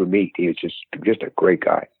you'd ever meet. He was just a great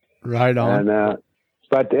guy. Right on. And,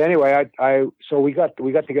 but anyway, so we got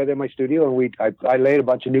together in my studio, and I laid a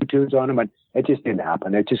bunch of new tunes on him, and it just didn't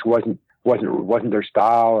happen. It just wasn't their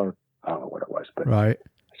style, or I don't know what it was. But right.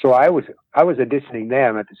 So I was auditioning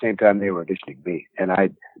them at the same time they were auditioning me, and I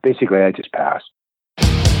just passed.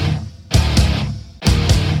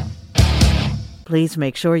 Please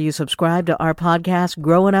make sure you subscribe to our podcast,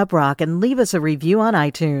 Growing Up Rock, and leave us a review on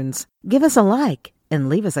iTunes. Give us a like and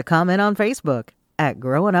leave us a comment on Facebook at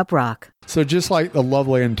Growing Up Rock. So just like the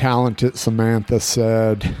lovely and talented Samantha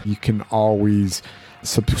said, you can always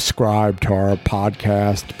subscribe to our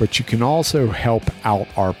podcast, but you can also help out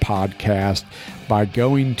our podcast by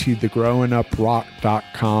going to the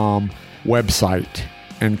growinguprock.com website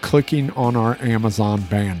and clicking on our Amazon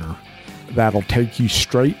banner. That'll take you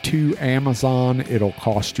straight to Amazon. It'll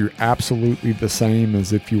cost you absolutely the same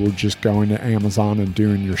as if you were just going to Amazon and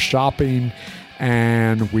doing your shopping.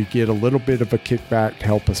 And we get a little bit of a kickback to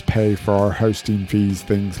help us pay for our hosting fees,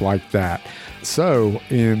 things like that. So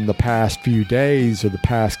in the past few days or the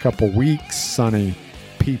past couple weeks, Sonny,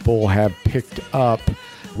 people have picked up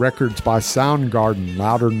records by Soundgarden,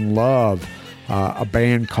 Louder Than Love, a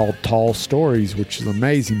band called Tall Stories, which is an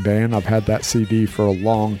amazing band. I've had that CD for a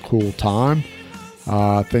long, cool time.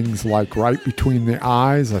 Things like Right Between the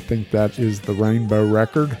Eyes, I think that is the Rainbow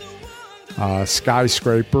record.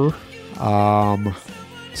 Skyscraper,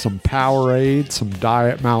 some Powerade, some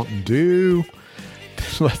Diet Mountain Dew.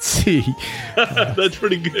 Let's see. That's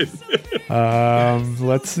pretty good.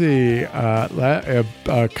 Let's see.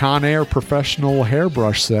 Conair professional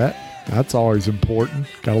hairbrush set. That's always important.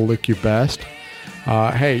 Got to look your best.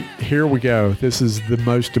 Hey, here we go. This is the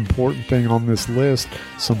most important thing on this list.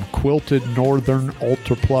 Some quilted Northern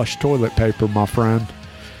Ultra Plush toilet paper, my friend.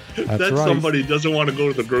 That's right. Somebody who doesn't want to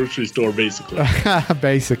go to the grocery store, basically.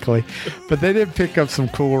 Basically. But they did pick up some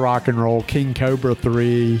cool rock and roll. King Cobra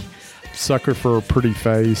 3, Sucker for a Pretty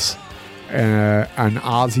Face, an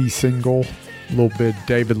Ozzy single, a little bit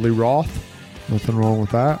David Lee Roth. Nothing wrong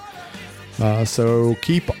with that. So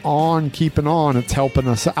keep on keeping on. It's helping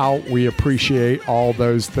us out. We appreciate all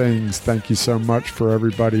those things. Thank you so much for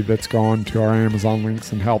everybody that's gone to our Amazon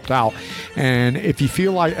links and helped out. And if you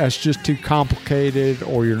feel like that's just too complicated,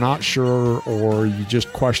 or you're not sure, or you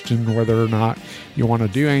just question whether or not you want to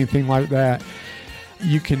do anything like that,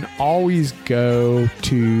 you can always go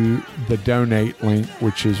to the donate link,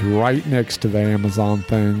 which is right next to the Amazon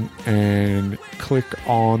thing, and click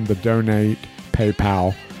on the donate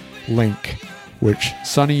PayPal link, which,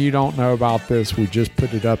 Sonny, you don't know about this. We just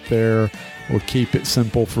put it up there. We'll keep it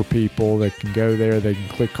simple for people. They can go there, they can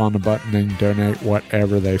click on the button and donate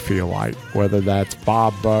whatever they feel like, whether that's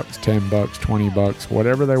 $5, $10, $20,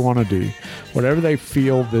 whatever they want to do, whatever they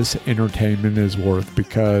feel this entertainment is worth,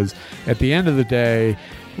 because at the end of the day,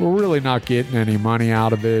 we're really not getting any money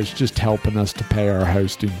out of it. It's just helping us to pay our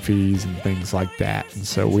hosting fees and things like that. And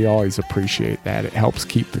so we always appreciate that. It helps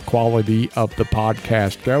keep the quality of the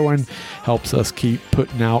podcast going, helps us keep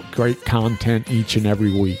putting out great content each and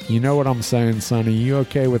every week. You know what I'm saying, Sonny? You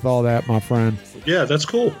okay with all that, my friend? Yeah, that's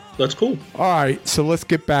cool. That's cool. All right, so let's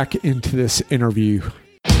get back into this interview.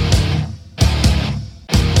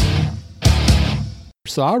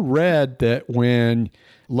 So I read that when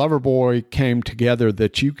Loverboy came together,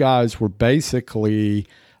 that you guys were basically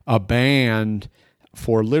a band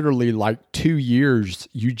for literally like 2 years.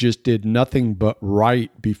 You just did nothing but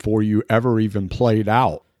write before you ever even played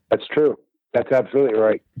out. That's true. That's absolutely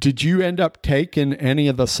right. Did you end up taking any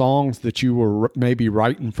of the songs that you were maybe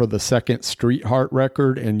writing for the second Streetheart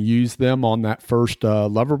record and use them on that first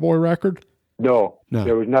Loverboy record? No,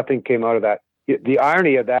 there was nothing came out of that. The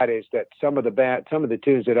irony of that is that some of the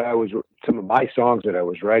tunes that some of my songs that I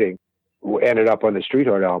was writing ended up on the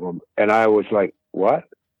Streetheart album. And I was like, what?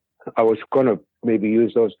 I was going to maybe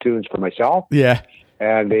use those tunes for myself. Yeah.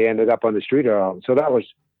 And they ended up on the Streetheart album. So that was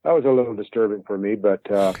a little disturbing for me, but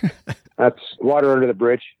that's water under the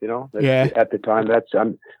bridge, you know. Yeah. At the time,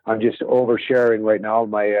 I'm just oversharing right now.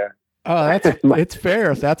 It's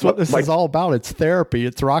fair. That's what this is all about. It's therapy.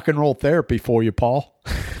 It's rock and roll therapy for you, Paul.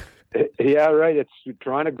 Yeah, right. It's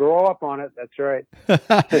trying to grow up on it. That's right.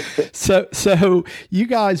 So you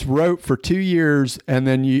guys wrote for 2 years, and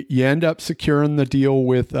then you end up securing the deal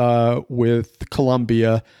with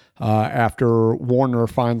Columbia after Warner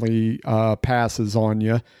finally passes on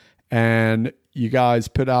you, and you guys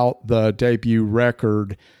put out the debut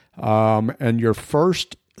record. And your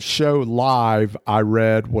first show live, I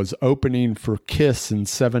read, was opening for Kiss in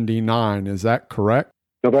 '79. Is that correct?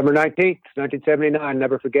 November 19th, 1979.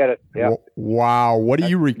 Never forget it. Yeah. Wow. What do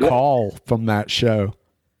you recall from that show?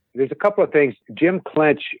 There's a couple of things. Jim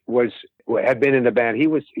Clench had been in the band. He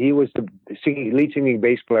was the lead singing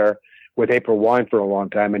bass player with EP041 for a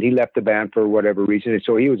long time, and he left the band for whatever reason, and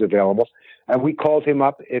so he was available. And we called him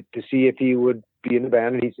up to see if he would be in the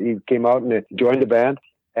band, and he came out and joined the band.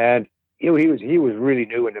 And he was really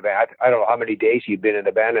new in the band. I don't know how many days he'd been in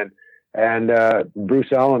the band, and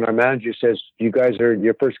Bruce Allen, our manager, says,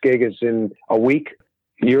 your first gig is in a week.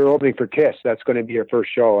 You're opening for Kiss. That's going to be your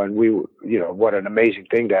first show. And what an amazing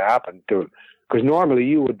thing to happen to, because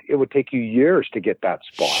normally it would take you years to get that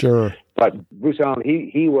spot. Sure. But Bruce Allen,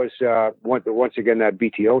 he was, once again, that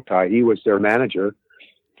BTO tie, he was their manager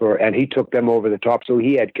and he took them over the top. So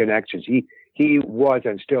he had connections. He was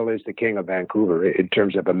and still is the king of Vancouver in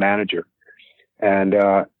terms of a manager. And,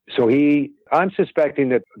 so I'm suspecting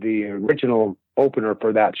that the original opener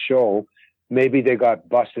for that show, maybe they got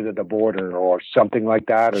busted at the border or something like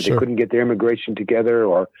that, or They couldn't get their immigration together,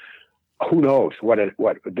 or who knows what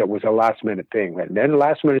that was a last minute thing. And then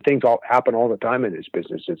last minute things happen all the time in this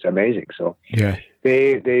business. It's amazing. So yeah,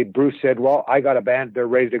 Bruce said, well, I got a band. They're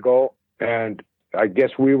ready to go. And I guess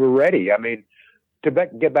we were ready. I mean, to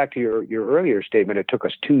get back to your earlier statement, it took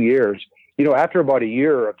us 2 years. After about a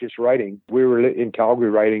year of just writing, we were in Calgary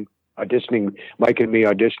writing, auditioning, Mike and me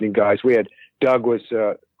auditioning guys. We had Doug was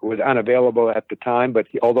unavailable at the time, but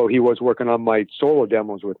although he was working on my solo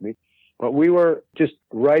demos with me, but we were just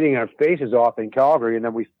writing our faces off in Calgary, and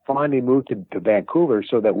then we finally moved to Vancouver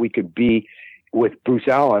so that we could be with Bruce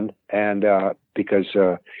Allen, and because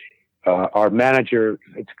our manager,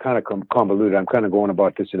 it's kind of convoluted. I'm kind of going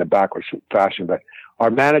about this in a backwards fashion, but our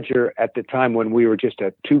manager at the time when we were just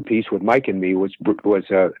a two-piece with Mike and me was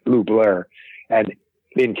Lou Blair, and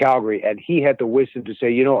in Calgary, and he had the wisdom to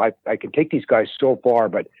say, I can take these guys so far,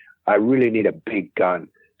 but I really need a big gun.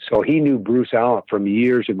 So he knew Bruce Allen from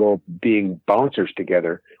years ago, being bouncers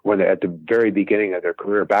together at the very beginning of their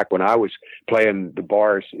career. Back when I was playing the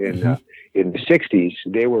bars in the '60s,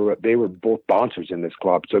 they were both bouncers in this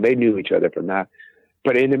club, so they knew each other from that.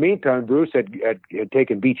 But in the meantime, Bruce had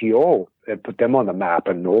taken BTO and put them on the map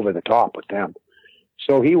and over the top with them.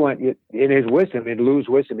 So he went, in his wisdom, in Lou's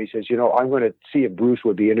wisdom, he says, I'm going to see if Bruce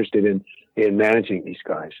would be interested in managing these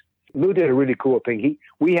guys. Lou did a really cool thing.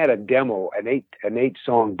 We had a demo, an eight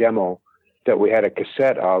song demo that we had a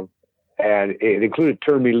cassette of, and it included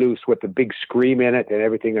Turn Me Loose with the big scream in it and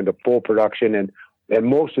everything, and the full production and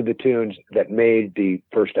most of the tunes that made the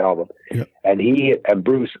first album. Yep. And he and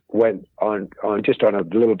Bruce went on a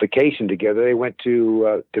little vacation together. They went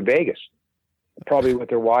to Vegas, probably with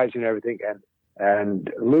their wives and everything. And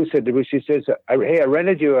Lou said to Bruce, he says, hey, I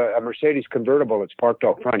rented you a Mercedes convertible. It's parked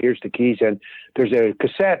out front. Here's the keys. And there's a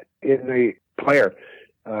cassette in the player.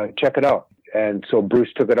 Check it out. And so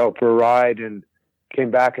Bruce took it out for a ride and came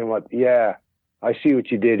back and went, yeah, I see what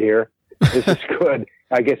you did here. This is good.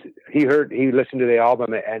 I guess he listened to the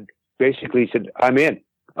album and basically said, I'm in.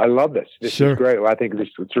 I love this. This is great. Well, I think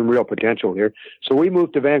there's some real potential here. So we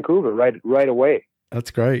moved to Vancouver right away. That's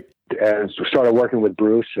great. And started working with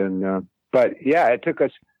Bruce. And, but yeah, it took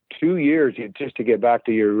us 2 years, just to get back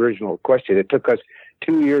to your original question. It took us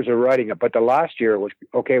 2 years of writing it. But the last year was,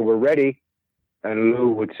 okay, we're ready. And Lou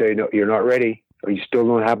would say, no, you're not ready. Or you still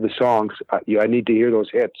don't have the songs. I need to hear those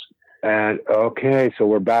hits. And okay, so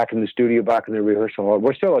we're back in the studio, back in the rehearsal hall.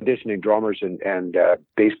 We're still auditioning drummers and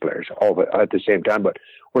bass players all at the same time, but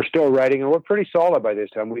we're still writing, and we're pretty solid by this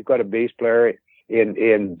time. We've got a bass player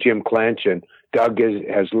in Jim Clench, and Doug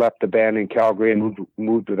has left the band in Calgary and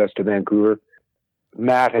moved with us to Vancouver.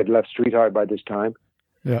 Matt had left Streetheart by this time.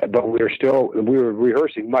 Yeah. But we were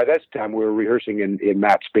rehearsing. By this time, we were rehearsing in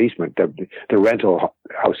Matt's basement, the rental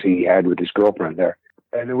house he had with his girlfriend there.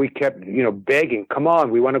 And then we kept, begging, come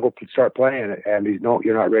on, we want to go start playing. And he's, no,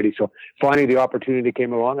 you're not ready. So finally the opportunity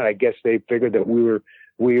came along, and I guess they figured that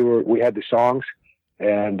we had the songs.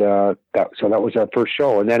 And so that was our first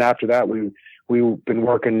show. And then after that, we've been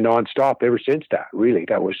working nonstop ever since that, really.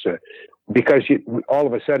 That was because all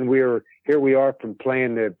of a sudden here we are from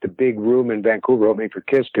playing the big room in Vancouver opening for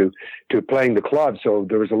Kiss to playing the clubs. So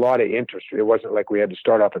there was a lot of interest. It wasn't like we had to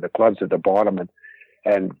start off at the clubs at the bottom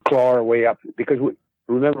and claw our way up, because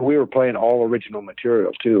remember, we were playing all original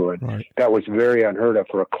material too. And right. That was very unheard of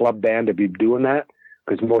for a club band to be doing that,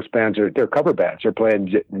 because most bands they're cover bands. They're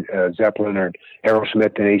playing Zeppelin or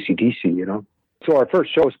Aerosmith and AC/DC, So our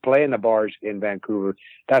first show was playing the bars in Vancouver.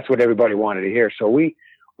 That's what everybody wanted to hear. So we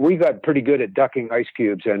got pretty good at ducking ice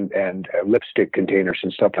cubes and lipstick containers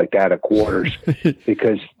and stuff like that at quarters,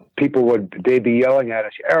 because they'd be yelling at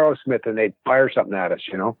us, Aerosmith, and they'd fire something at us,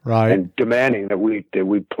 right, and demanding that we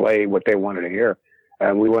play what they wanted to hear.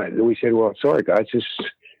 And we said, well, sorry guys, this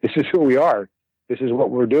is who we are. This is what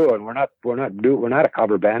we're doing. We're not a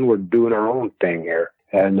cover band. We're doing our own thing here.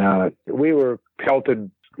 And we were pelted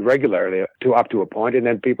regularly up to a point, and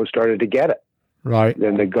then people started to get it. Right.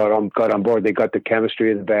 Then they got on board. They got the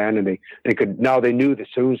chemistry of the band, and they knew the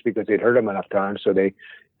tunes because they'd heard them enough times. So they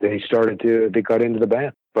got into the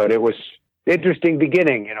band. But it was interesting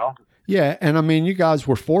beginning, Yeah, and I mean, you guys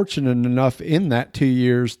were fortunate enough in that 2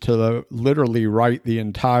 years to literally write the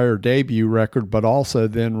entire debut record, but also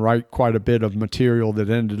then write quite a bit of material that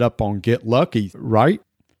ended up on Get Lucky, right?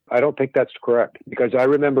 I don't think that's correct, because I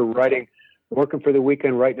remember working for the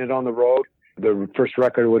weekend, writing it on the road. The first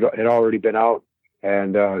record had already been out,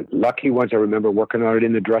 and Lucky ones, I remember working on it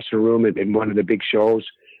in the dressing room in one of the big shows,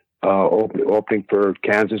 opening for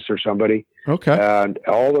Kansas or somebody. Okay. And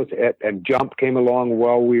all those, and Jump came along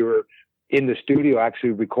while we were in the studio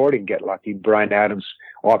actually recording Get Lucky. Bryan Adams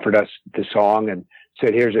offered us the song and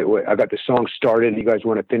said, I got the song started. You guys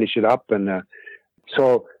want to finish it up? And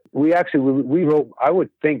so we wrote, I would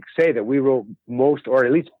say that we wrote most, or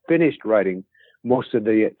at least finished writing most of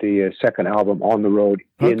the second album on the road,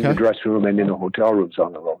 in the dressing room and in the hotel rooms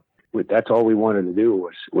on the road. That's all we wanted to do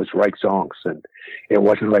was write songs, and it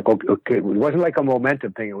wasn't like it wasn't like a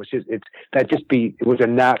momentum thing. It was just it was a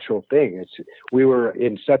natural thing. We were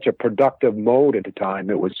in such a productive mode at the time.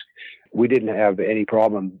 We didn't have any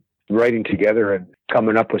problem writing together and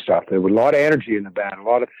coming up with stuff. There was a lot of energy in the band,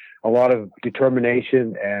 a lot of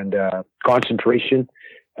determination and concentration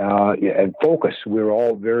and focus. We were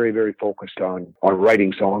all very, very focused on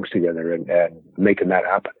writing songs together and making that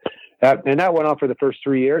happen. And that went on for the first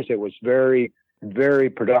 3 years. It was very, very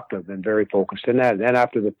productive and very focused. And then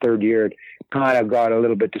after the third year, it kind of got a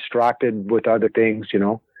little bit distracted with other things,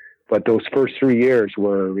 But those first 3 years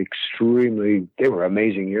were they were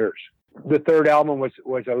amazing years. The third album was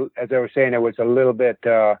as I was saying, it was a little bit,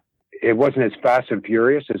 it wasn't as fast and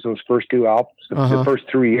furious as those first two albums, the first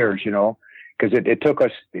 3 years, because it took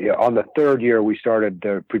us, on the third year, we started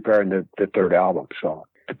preparing the third album. So,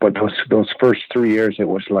 but those first 3 years, it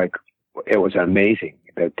was amazing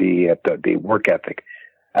that the work ethic.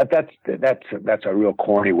 That's a real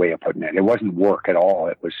corny way of putting it. It wasn't work at all.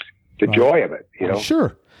 It was the joy of it,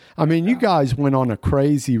 Sure. I mean, you guys went on a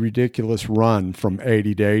crazy, ridiculous run from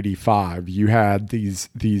 80 to 85. You had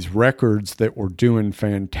these records that were doing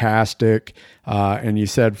fantastic. And you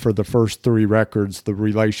said for the first three records, the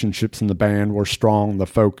relationships in the band were strong. The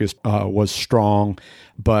focus was strong.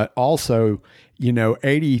 But also,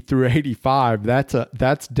 80 through 85,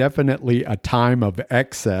 that's definitely a time of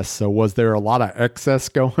excess. So was there a lot of excess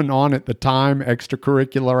going on at the time,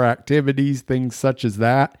 extracurricular activities, things such as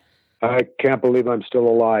that? I can't believe I'm still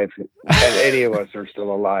alive, and any of us are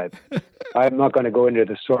still alive. I'm not going to go into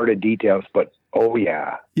the sordid details, but oh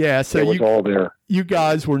yeah. Yeah, so it was all there. You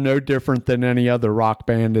guys were no different than any other rock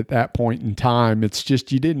band at that point in time. It's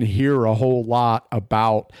just you didn't hear a whole lot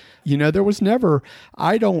about, there was never,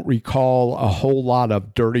 I don't recall a whole lot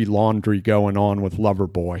of dirty laundry going on with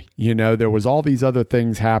Loverboy. There was all these other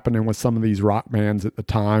things happening with some of these rock bands at the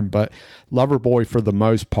time, but Loverboy, for the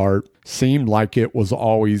most part, seemed like it was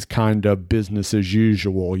always kind of business as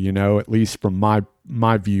usual, at least from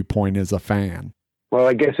my viewpoint as a fan. Well,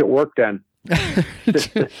 I guess it worked then.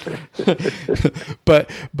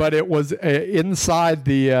 but it was inside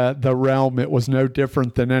the realm. It was no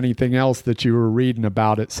different than anything else that you were reading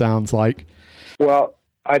about. It sounds like. Well,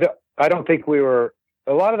 I don't think we were.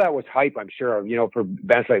 A lot of that was hype, I'm sure. For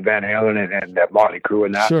bands like Van Halen and Motley Crue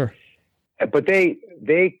and that. Sure. But they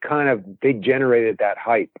generated that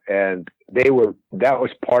hype, and that was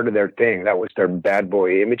part of their thing. That was their bad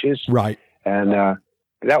boy images, right? And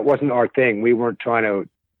that wasn't our thing. We weren't trying to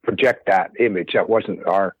project that image. That wasn't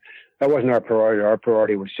our priority. Our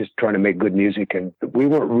priority was just trying to make good music, and we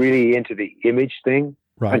weren't really into the image thing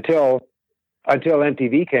until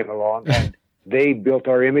MTV came along and they built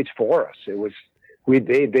our image for us. It was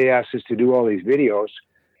they asked us to do all these videos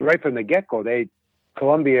right from the get go.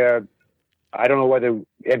 Columbia. I don't know whether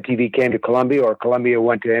MTV came to Columbia or Columbia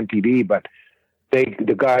went to MTV, but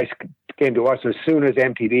the guys came to us as soon as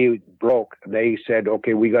MTV broke. They said,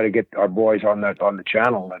 "Okay, we got to get our boys on the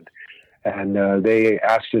channel," and they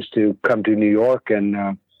asked us to come to New York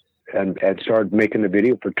and start making the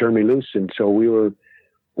video for "Turn Me Loose." And so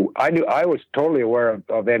I was totally aware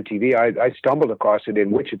of MTV. I stumbled across it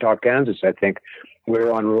in Wichita, Kansas. I think we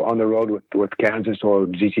were on the road with Kansas or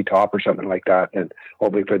ZZ Top or something like that, and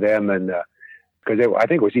hopefully for them and. Because I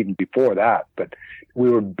think it was even before that, but we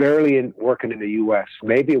were barely working in the U.S.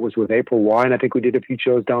 Maybe it was with April Wine. I think we did a few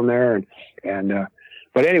shows down there,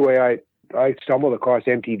 but anyway, I stumbled across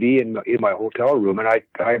MTV in my hotel room, and I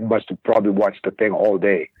must have probably watched the thing all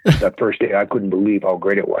day. That first day, I couldn't believe how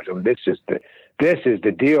great it was. I mean, this is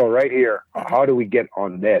the deal right here. How do we get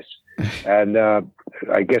on this? And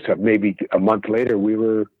I guess maybe a month later we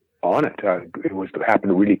were on it. It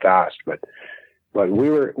happened really fast, but we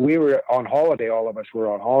were on holiday. All of us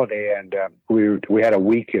were on holiday, and we had a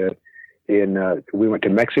week we went to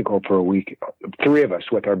Mexico for a week, 3 of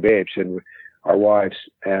us with our babes and our wives,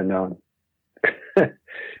 and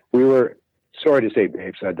we were, sorry to say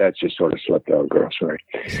babes, that just sort of slipped out, girl, sorry.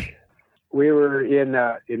 We were in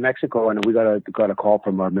Mexico, and we got a call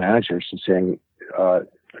from our managers saying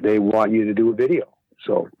they want you to do a video.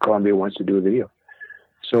 So Columbia wants to do a video.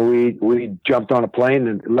 So we jumped on a plane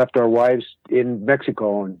and left our wives in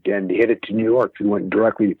Mexico and hit it to New York. We flew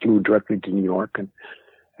directly to New York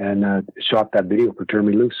and shot that video for "Turn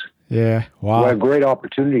Me Loose." Yeah, wow! What a great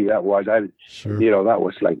opportunity that was. Sure. That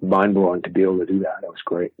was like mind blowing to be able to do that. That was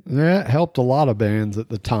great. Yeah, it helped a lot of bands at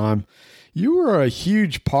the time. You were a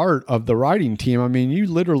huge part of the writing team. I mean, you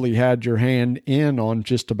literally had your hand in on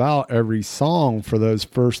just about every song for those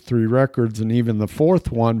first 3 records and even the 4th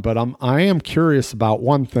one. But I am curious about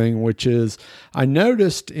one thing, which is I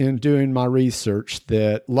noticed in doing my research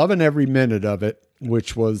that "Lovin' Every Minute of It,"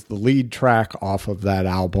 which was the lead track off of that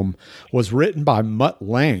album, was written by Mutt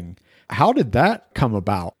Lange. How did that come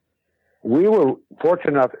about? We were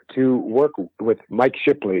fortunate enough to work with Mike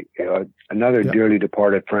Shipley, another dearly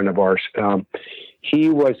departed friend of ours. He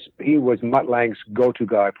was Mutt Lange's go-to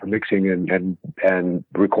guy for mixing and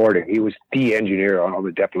recording. He was the engineer on all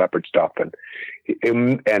the Def Leppard stuff and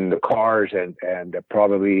the Cars and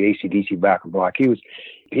probably AC/DC Back in Black.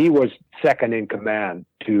 He was second in command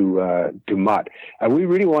to Mutt. And we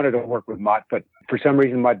really wanted to work with Mutt, but for some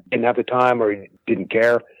reason Mutt didn't have the time or he didn't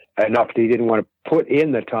care enough. He didn't want to put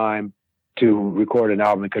in the time to record an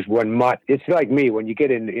album, because when Mutt, it's like me, when you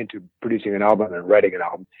get into producing an album and writing an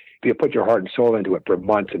album, you put your heart and soul into it for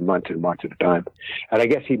months and months and months at a time. And I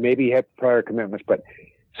guess he maybe had prior commitments, but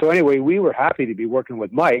so anyway, we were happy to be working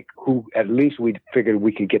with Mike, who at least we figured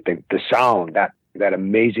we could get the sound, that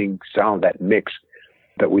amazing sound, that mix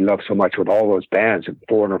that we love so much with all those bands and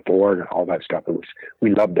 404 and all that stuff.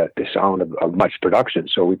 We loved the sound of Mutt's production.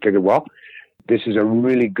 So we figured, well, this is a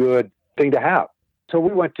really good thing to have. So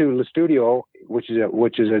we went to the studio, which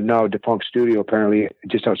is a now defunct studio, apparently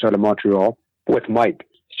just outside of Montreal, with Mike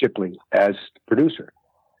Shipley as producer.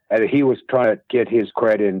 And he was trying to get his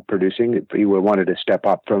credit in producing. He wanted to step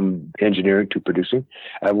up from engineering to producing,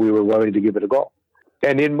 and we were willing to give it a go.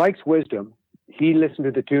 And in Mike's wisdom, he listened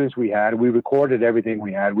to the tunes we had. We recorded everything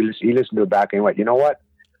we had. He listened to it back and went, "You know what?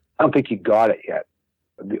 I don't think you got it yet.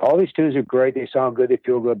 All these tunes are great. They sound good. They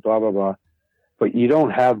feel good, blah, blah, blah. But you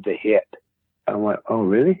don't have the hit." I went, "Oh,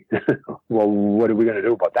 really? Well, what are we going to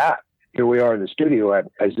do about that? Here we are in the studio at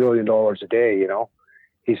 $1 zillion a day, you know."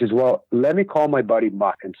 He says, "Well, let me call my buddy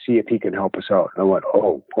Mutt and see if he can help us out." I went,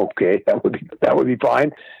 "Oh, okay, that would be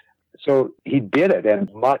fine." So he did it,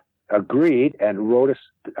 and Mutt agreed and wrote us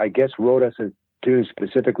a tune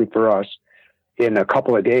specifically for us in a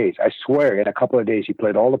couple of days. I swear, in a couple of days, he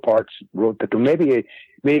played all the parts, wrote the tune. Maybe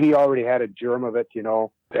he already had a germ of it, you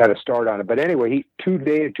know, had a start on it. But anyway, 2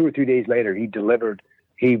 or 3 days later, he delivered.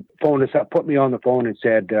 He phoned us up, put me on the phone, and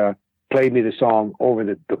said, "Play me the song over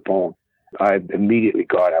the phone." I immediately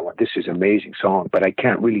got, I went, this is an amazing song, but I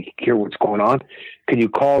can't really hear what's going on. Can you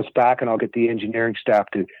call us back and I'll get the engineering staff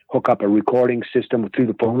to hook up a recording system through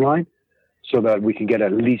the phone line so that we can get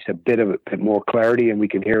at least a bit more clarity and we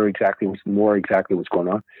can hear exactly what's going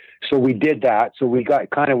on. So we did that. So we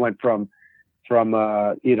went from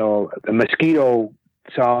a mosquito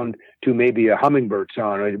sound to maybe a hummingbird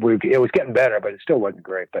sound. It was getting better, but it still wasn't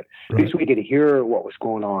great. But at least we could hear what was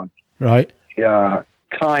going on. Right. Yeah.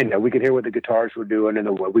 Kind of. We could hear what the guitars were doing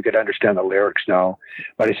and we could understand the lyrics now,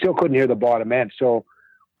 but I still couldn't hear the bottom end. So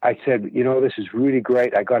I said, this is really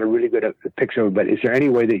great. I got a really good picture of it, but is there any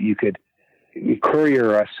way that you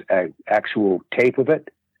courier us an actual tape of it?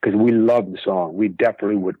 Because we love the song. We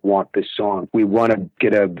definitely would want this song. We want to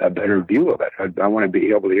get a better view of it. I want to be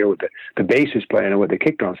able to hear what the bass is playing and what the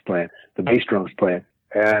kick drum's playing, the bass drum's playing.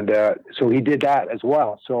 And so he did that as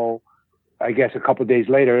well. So I guess a couple of days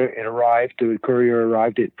later, it arrived. The courier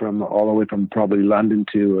arrived all the way from probably London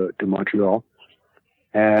to Montreal,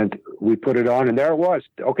 and we put it on, and there it was.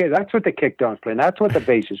 Okay, that's what the kick drum's playing. That's what the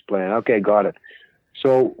bass is playing. Okay, got it.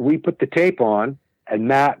 So we put the tape on, and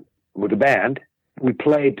Matt with the band, we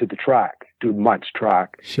played to the track, to Mutt's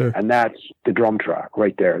track, sure, and that's the drum track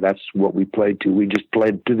right there. That's what we played to. We just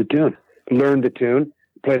played to the tune, learned the tune,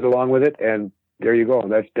 played along with it, and there you go.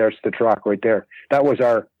 There's the track right there. That was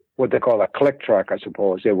our, what they call a click track, I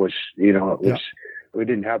suppose. It was, we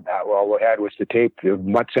didn't have that. Well, all we had was the tape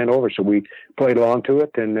Mutt sent over. So we played along to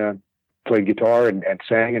it and played guitar and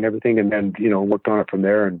sang and everything. And then, worked on it from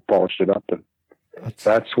there and polished it up. And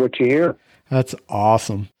that's what you hear. That's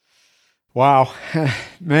awesome. Wow,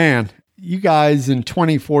 man, you guys in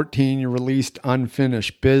 2014, you released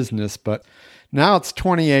Unfinished Business, but now it's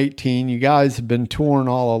 2018. You guys have been touring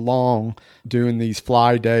all along, doing these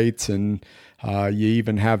fly dates, and you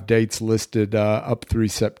even have dates listed up through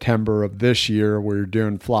September of this year where you're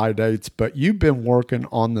doing fly dates, but you've been working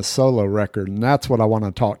on the solo record, and that's what I want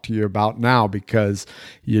to talk to you about now, because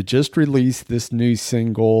you just released this new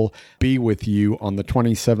single, Be With You, on the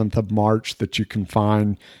 27th of March that you can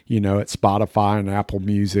find, at Spotify and Apple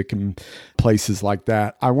Music and places like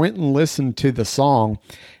that. I went and listened to the song,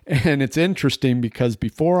 and it's interesting because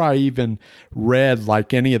before I even read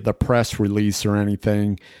like any of the press release or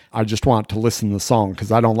anything, I just want to listen to the song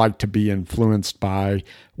because I don't like to be influenced by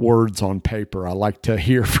words on paper. I like to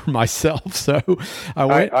hear for myself. So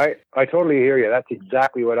I totally hear you. That's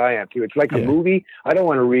exactly what I am too. It's like a movie. I don't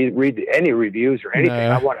want to read any reviews or anything.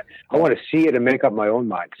 No. I want to see it and make up my own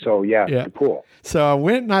mind. So yeah. Cool. So I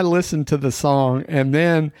went and I listened to the song, and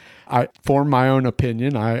then I formed my own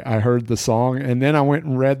opinion. I heard the song, and then I went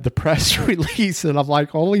and read the press release, and I'm like,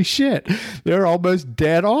 holy shit, they're almost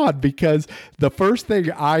dead on, because the first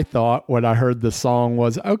thing I thought when I heard the song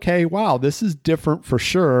was, okay, wow, this is different for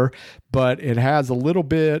sure, but it has a little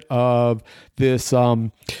bit of this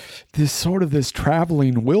sort of this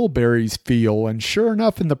traveling Wilburys feel. And sure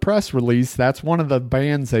enough, in the press release, that's one of the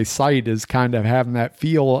bands they cite as kind of having that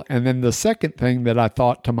feel. And then the second thing that I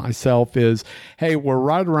thought to myself is, hey, we're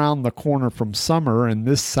right around the corner from summer, and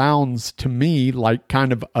this sounds to me like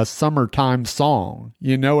kind of a summertime song.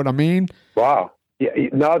 You know what I mean? Wow. Yeah,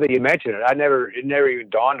 now that you mention it, it never even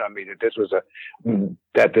dawned on me that this was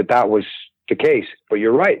that was the case. But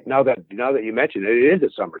you're right. Now that you mention it, it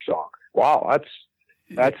is a summer song. Wow,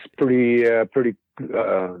 that's pretty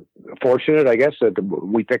fortunate, I guess, that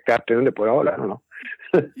we picked that tune to put out. I don't know.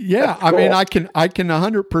 Yeah, cool. I mean, I can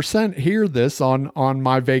 100% hear this on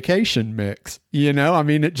my vacation mix.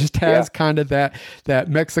 It just has kind of that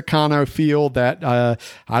Mexicano feel, that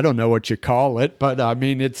I don't know what you call it, but I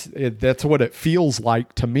mean, that's what it feels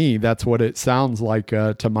like to me. That's what it sounds like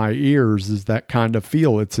to my ears, is that kind of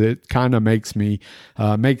feel. It kind of makes me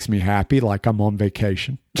happy, like I'm on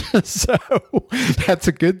vacation. So that's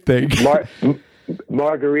a good thing.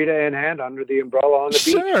 Margarita in hand under the umbrella on the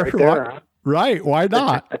beach. Sure, right there, huh? Right. Why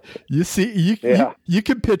not? You see, you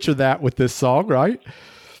can picture that with this song, right?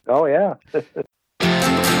 Oh, yeah.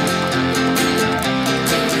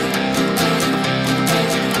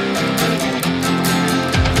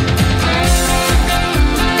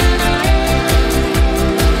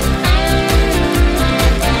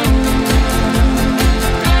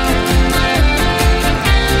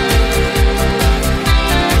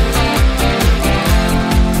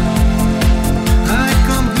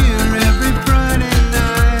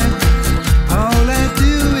 All I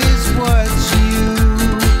do is watch you,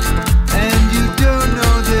 and you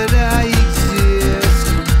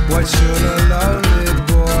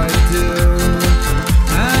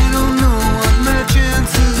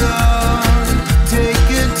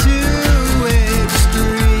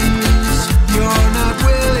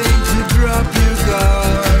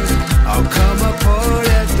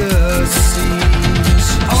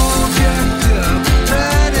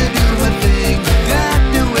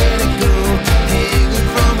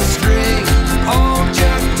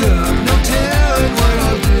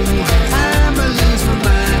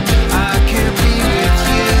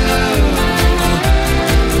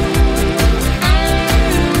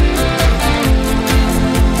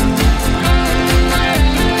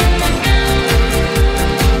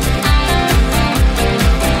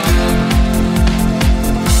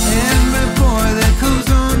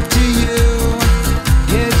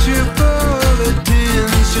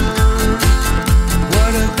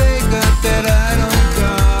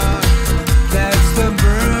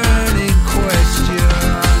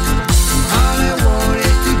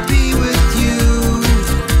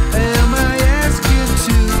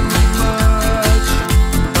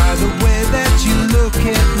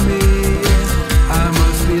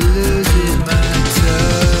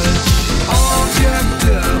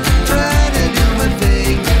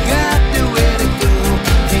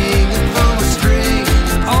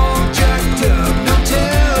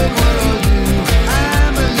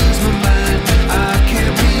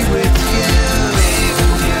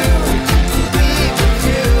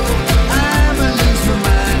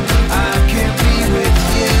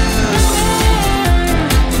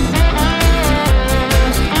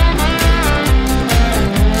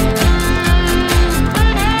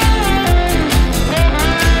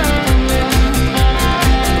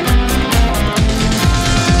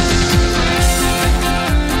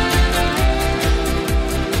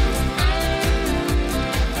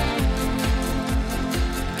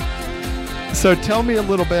So tell me a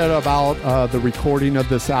little bit about the recording of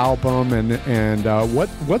this album, and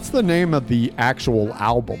what's the name of the actual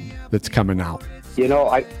album that's coming out? You know,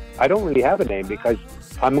 I don't really have a name because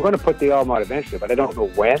I'm going to put the album out eventually, but I don't know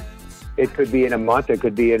when. It could be in a month. It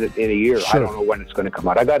could be in a year. Sure. I don't know when it's going to come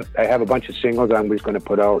out. I have a bunch of singles I'm just going to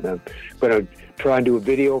put out, and I'm going to try and do a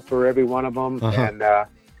video for every one of them. Uh-huh.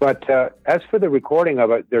 But as for the recording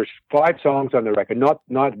of it, there's 5 songs on the record.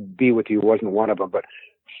 Not Be With You wasn't one of them, but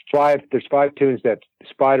there's 5 tunes that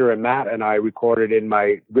Spider and Matt and I recorded in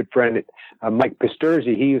my good friend Mike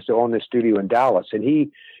Pisturzi. He used to own the studio in Dallas, and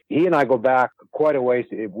he and I go back quite a ways.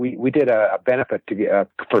 We did a benefit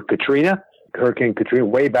for Hurricane Katrina,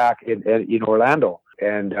 way back in Orlando,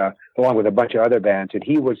 and along with a bunch of other bands. And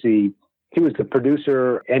he was the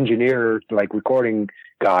producer, engineer, like recording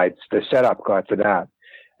guides, the setup guy for that.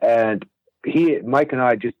 And Mike and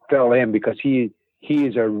I just fell in because he's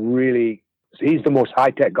the most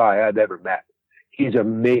high tech guy I've ever met. He's an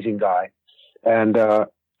amazing guy, and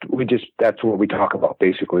that's what we talk about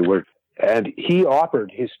basically. And he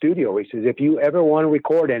offered his studio. He says, if you ever want to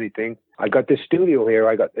record anything, I got this studio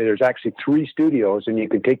here. There's actually 3 studios, and you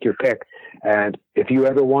can take your pick. And if you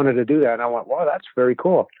ever wanted to do that, and I went, wow, that's very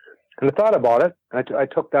cool. And I thought about it. I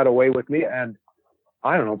took that away with me, and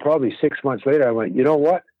I don't know, probably 6 months later, I went, you know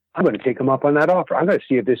what? I'm going to take him up on that offer. I'm going to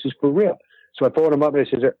see if this is for real. So I phoned him up and I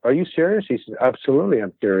said, are you serious? He said, absolutely,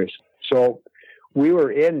 I'm serious. So we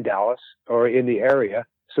were in Dallas, or in the area.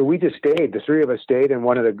 So we just stayed. The 3 of us stayed, and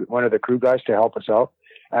one of the crew guys to help us out.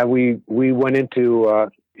 And we went into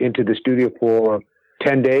the studio for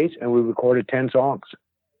 10 days, and we recorded 10 songs.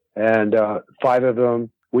 And 5 of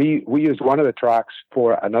them, we used one of the tracks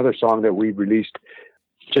for another song that we released.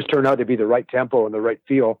 Just turned out to be the right tempo and the right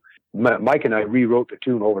feel. Mike and I rewrote the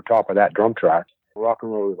tune over top of that drum track, Rock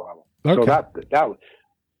and Roll Revival. Okay.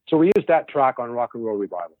 So we used that track on Rock and Roll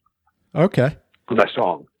Revival. Okay. The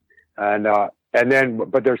song. And then,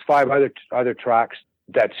 but there's 5 other tracks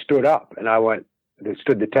that stood up, and they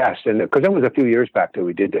stood the test. And because it was a few years back that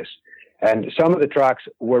we did this, and some of the tracks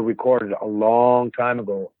were recorded a long time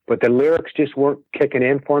ago, but the lyrics just weren't kicking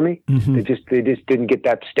in for me. Mm-hmm. They just didn't get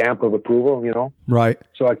that stamp of approval, you know? Right.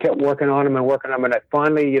 So I kept working on them, and I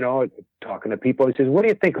finally, talking to people, he says, what do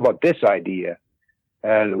you think about this idea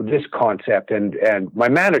and this concept? And my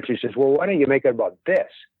manager says, well, why don't you make it about this?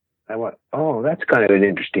 I went, oh, that's kind of an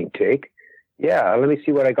interesting take. Yeah, let me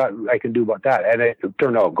see what I can do about that. And it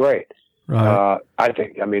turned out great. Right. I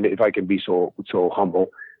think, if I can be so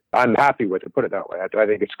humble, I'm happy with it, put it that way. I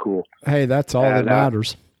think it's cool. Hey, that's all that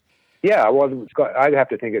matters. Yeah, well, I have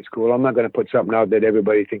to think it's cool. I'm not going to put something out that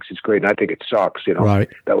everybody thinks is great, and I think it sucks, Right.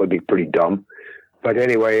 That would be pretty dumb. But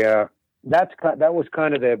anyway, that was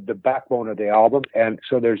kind of the backbone of the album. And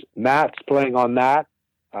so there's Matt's playing on that.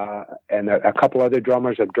 And a couple other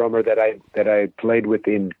drummers, a drummer that I played with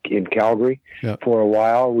in Calgary for a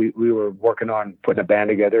while. We were working on putting a band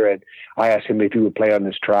together, and I asked him if he would play on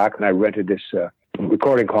this track, and I rented this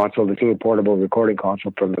recording console, this little portable recording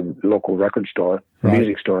console from the local record store,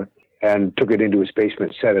 music store, and took it into his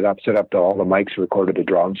basement, set up to all the mics, recorded the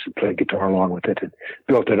drums, and played guitar along with it, and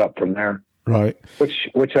built it up from there. Right.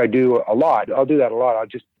 Which I do a lot. I'll do that a lot.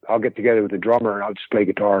 I'll get together with the drummer and I'll just play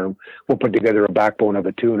guitar, and we'll put together a backbone of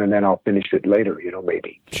a tune, and then I'll finish it later,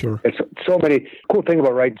 maybe. Sure. It's so many cool thing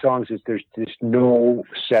about writing songs is there's just no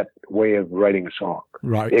set way of writing a song.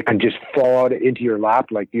 Right. It can just fall out into your lap,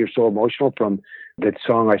 like You're So Emotional from that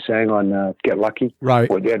song I sang on Get Lucky. Right.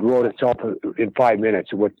 Where it wrote itself in 5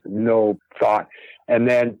 minutes with no thought. And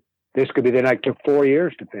then this could be, then I took 4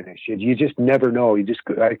 years to finish. You just never know.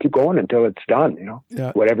 I keep going until it's done,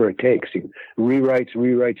 Yeah. Whatever it takes. Rewrites.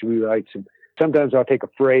 And sometimes I'll take a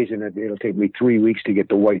phrase and it'll take me 3 weeks to get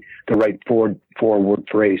the right four-word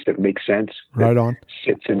phrase that makes sense. Right on.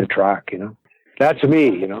 Sits in the track, That's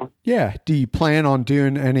me, Yeah. Do you plan on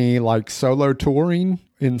doing any solo touring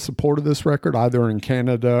in support of this record, either in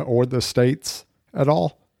Canada or the States at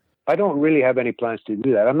all? I don't really have any plans to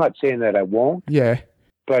do that. I'm not saying that I won't. Yeah.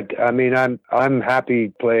 But I'm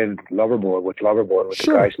happy playing Loverboy with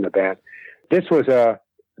Sure. the guys in the band. This was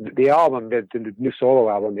the album, the new solo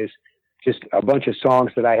album is just a bunch of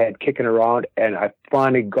songs that I had kicking around, and I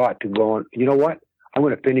finally got to going, you know what? I'm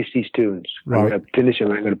going to finish these tunes. Right. I'm going to finish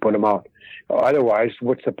them. I'm going to put them out. Otherwise,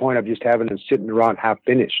 what's the point of just having them sitting around half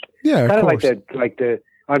finished? Yeah, kind of like the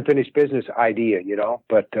unfinished business idea,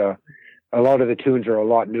 But a lot of the tunes are a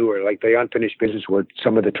lot newer. Like the unfinished business, where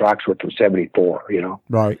some of the tracks were from '74,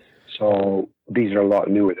 Right. So these are a lot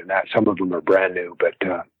newer than that. Some of them are brand new,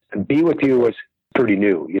 but Be With You was pretty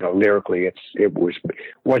new. Lyrically,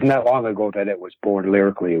 wasn't that long ago that it was born.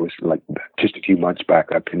 Lyrically, it was like just a few months back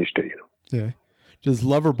I finished it. Yeah. Does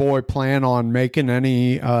Loverboy plan on making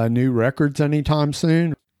any new records anytime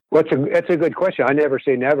soon? Well, that's a good question. I never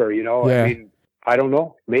say never, you know. Yeah. I mean, I don't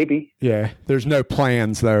know. Maybe. Yeah. There's no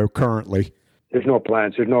plans, though, currently. There's no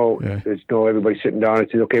plans. There's no everybody sitting down and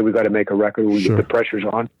saying, okay, we got to make a record. The pressure's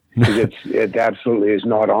on. It absolutely is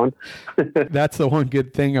not on. That's the one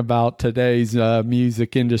good thing about today's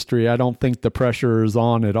music industry. I don't think the pressure is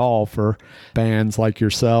on at all for bands like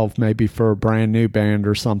yourself, maybe for a brand new band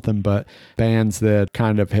or something, but bands that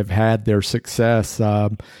kind of have had their success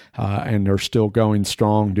and are still going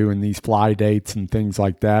strong doing these fly dates and things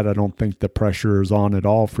like that. I don't think the pressure is on at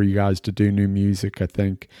all for you guys to do new music. I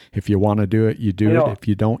think if you want to do it, you do it. If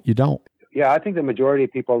you don't, you don't. Yeah, I think the majority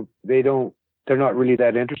of people, they're not really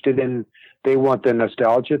that interested in. They want the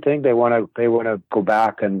nostalgia thing. They want to go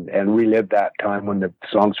back and relive that time when the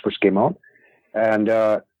songs first came out. And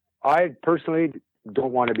I personally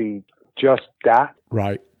don't want to be just that.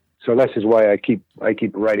 Right. So this is why I keep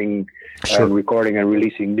writing and recording and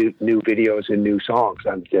releasing new videos and new songs.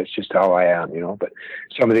 That's just how I am, you know. But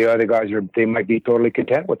some of the other guys they might be totally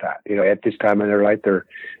content with that, you know. At this time in their life,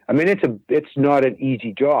 it's not an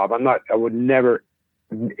easy job. I would never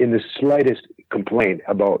in the slightest complaint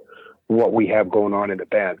about what we have going on in the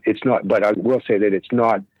band. It's not, but I will say that it's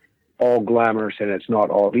not all glamorous and it's not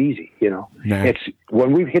all easy, you know. Nah. It's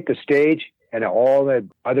when we've hit the stage and all the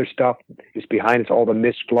other stuff is behind us, all the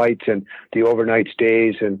missed flights and the overnight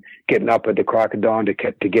stays and getting up at the crack of dawn to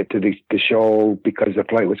get to the show because the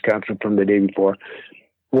flight was canceled from the day before.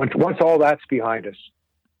 Once all that's behind us,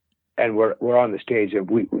 and we're on the stage, and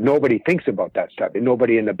nobody thinks about that stuff, and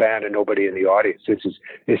nobody in the band and nobody in the audience.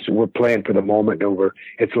 We're playing for the moment, and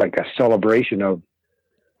it's like a celebration of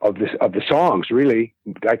the songs. Really,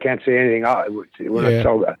 I can't say anything.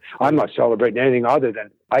 I'm not celebrating anything other than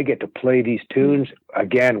I get to play these tunes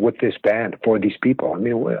again with this band for these people. I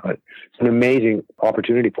mean, it's an amazing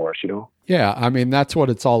opportunity for us, you know. Yeah, I mean, that's what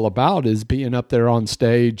it's all about, is being up there on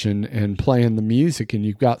stage and playing the music. And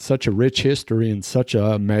you've got such a rich history and such an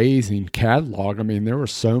amazing catalog. I mean, there were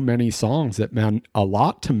so many songs that meant a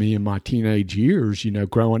lot to me in my teenage years, you know,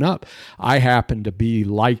 growing up. I happen to be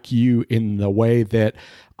like you in the way that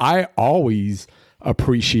I always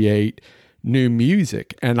appreciate new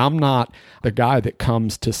music. And I'm not the guy that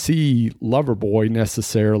comes to see Loverboy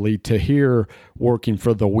necessarily to hear Working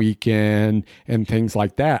for the Weekend and things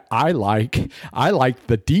like that. I like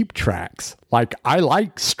the deep tracks. Like I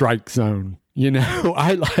like Strike Zone. You know,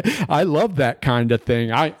 I love that kind of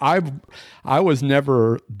thing. I was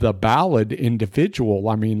never the ballad individual.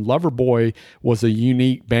 I mean, Loverboy was a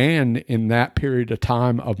unique band in that period of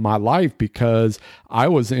time of my life because I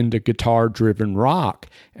was into guitar-driven rock,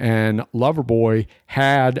 and Loverboy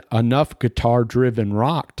had enough guitar-driven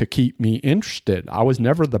rock to keep me interested. I was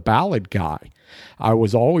never the ballad guy. I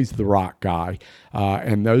was always the rock guy,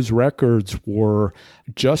 and those records were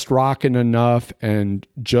just rocking enough and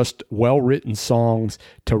just well-written songs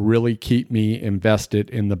to really keep me invested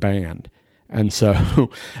in the band. And so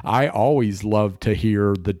I always love to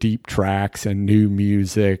hear the deep tracks and new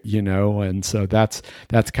music, you know, and so that's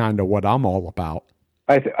kind of what I'm all about.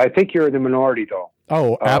 I think you're in the minority, though.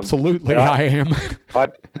 Oh, absolutely, I am.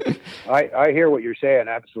 I hear what you're saying,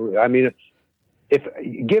 absolutely. I mean, if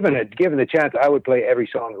given the chance, I would play every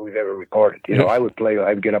song that we've ever recorded. You know,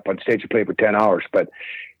 I'd get up on stage and play for 10 hours. But,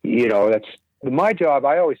 you know, that's my job.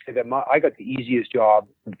 I always say that I got the easiest job.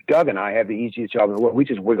 Doug and I have the easiest job in the world. We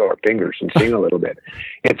just wiggle our fingers and sing a little bit.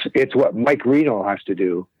 It's what Mike Reno has to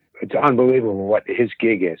do. It's unbelievable what his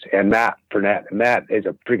gig is. And Matt is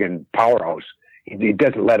a friggin' powerhouse. He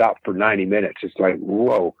doesn't let up for 90 minutes. It's like,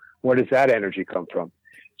 whoa, where does that energy come from?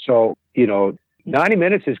 So, you know, 90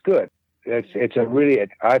 minutes is good. It's a really,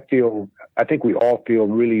 I think we all feel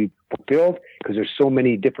really fulfilled because there's so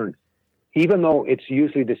many different, even though it's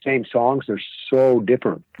usually the same songs, they're so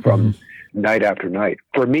different from night after night.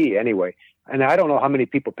 For me, anyway. And I don't know how many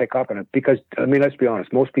people pick up on it because, I mean, let's be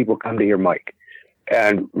honest, most people come to hear Mike,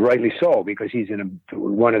 and rightly so, because he's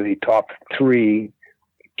one of the top 2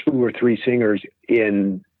 or 3 singers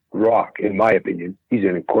in rock, in my opinion. He's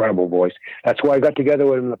an incredible voice. That's why I got together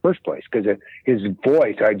with him in the first place, because his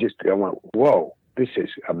voice, I went, whoa, this is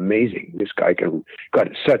amazing. This guy got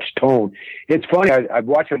such tone. It's funny, I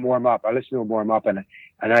watch him warm up. I listen to him warm up, and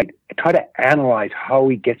I try to analyze how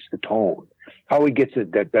he gets the tone, how he gets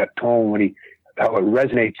that tone how it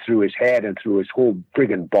resonates through his head and through his whole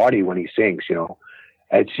friggin' body when he sings, you know.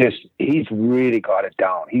 It's just, he's really got it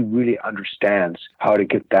down. He really understands how to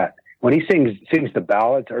get that. When he sings the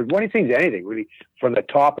ballads, or when he sings anything, really, from the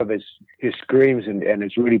top of his screams, and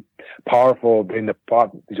it's really powerful in the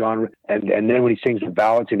pop genre, and then when he sings the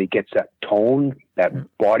ballads and he gets that tone, that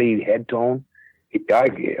body head tone, I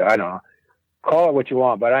don't know. Call it what you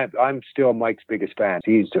want, but I'm still Mike's biggest fan.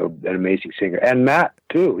 He's an amazing singer, and Matt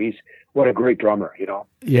too. What a great drummer, you know.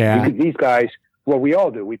 Yeah. These guys. Well, we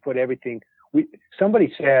all do. We put everything.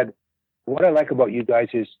 Somebody said, what I like about you guys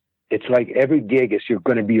is it's like every gig is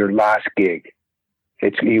going to be your last gig.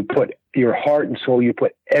 You put your heart and soul. You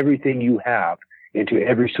put everything you have into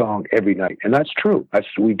every song every night, and that's true.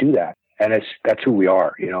 We do that, and that's who we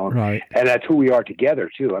are, you know. Right. And that's who we are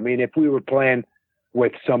together too. I mean, if we were playing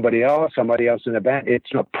with somebody else in the band, it's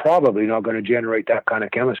probably not going to generate that kind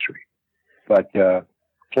of chemistry. But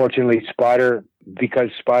fortunately, because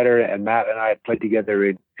Spider and Matt and I had played together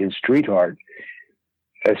in Street Hard,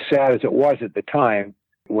 as sad as it was at the time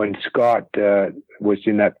when Scott was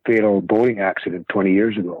in that fatal boating accident 20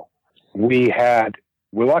 years ago, we're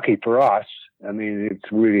lucky for us. I mean,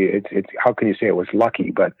 it's how can you say it was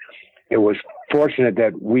lucky? But it was fortunate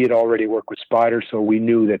that we had already worked with Spider, so we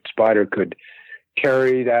knew that Spider could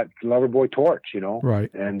carry that Loverboy torch, you know.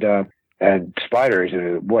 Right. And Spider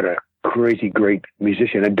is what a crazy great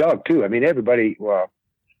musician, and Doug too. I mean, everybody. Well,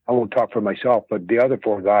 I won't talk for myself, but the other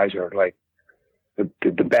four guys are like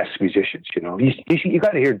the best musicians. You know, you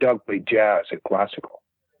got to hear Doug play jazz and classical,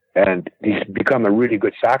 and he's become a really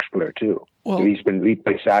good sax player too. Well, he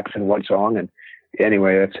plays sax in one song, and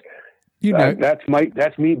anyway,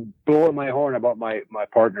 that's me blowing my horn about my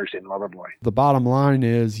partners in Loverboy. The bottom line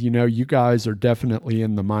is, you know, you guys are definitely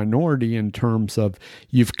in the minority in terms of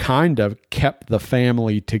you've kind of kept the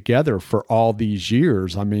family together for all these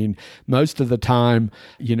years. I mean, most of the time,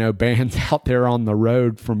 you know, bands out there on the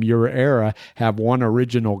road from your era have one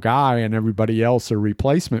original guy and everybody else are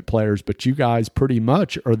replacement players, but you guys pretty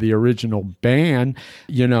much are the original band,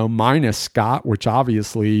 you know, minus Scott, which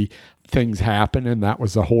obviously things happen and that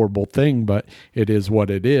was a horrible thing, but it is what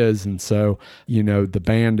it is. And so, you know, the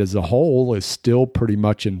band as a whole is still pretty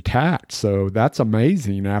much intact. So that's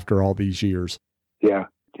amazing after all these years. Yeah,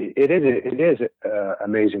 it is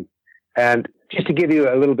amazing. And just to give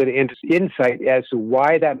you a little bit of insight as to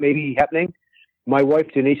why that may be happening, my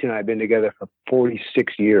wife Denise and I have been together for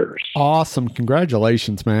 46 years. Awesome.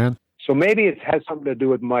 Congratulations, man. So maybe it has something to do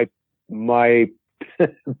with my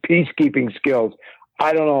peacekeeping skills.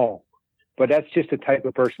 I don't know. But that's just the type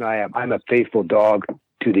of person I am. I'm a faithful dog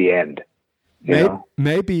to the end.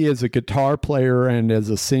 Maybe as a guitar player and as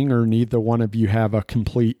a singer, neither one of you have a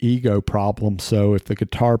complete ego problem. So if the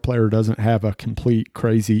guitar player doesn't have a complete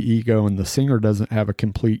crazy ego and the singer doesn't have a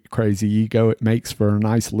complete crazy ego, it makes for a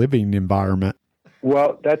nice living environment.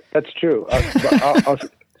 Well, that's true.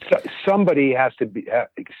 Somebody has to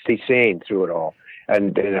stay sane through it all.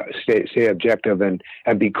 And stay objective and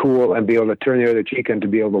be cool and be able to turn the other cheek and to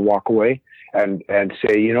be able to walk away and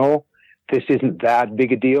say, you know, this isn't that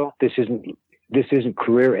big a deal. This isn't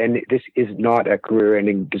career ending. This is not a career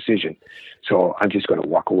ending decision. So I'm just going to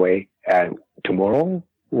walk away, and tomorrow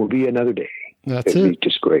will be another day. It'll be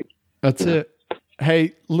just great. That's it.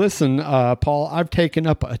 Hey, listen, Paul, I've taken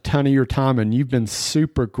up a ton of your time and you've been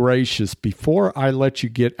super gracious. Before I let you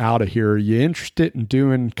get out of here, are you interested in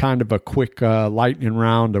doing kind of a quick lightning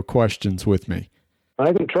round of questions with me?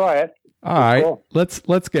 I can try it. All right, cool.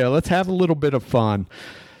 Let's go. Let's have a little bit of fun.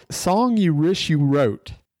 Song you wish you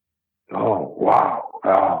wrote. Oh, wow.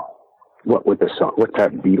 Oh, what's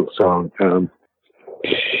that Beatles song?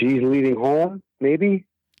 She's Leaving Home, maybe?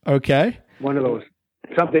 Okay. One of those,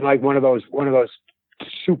 something like one of those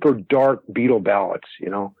super dark Beatle ballads, you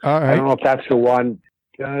know. All right. I don't know if that's the one.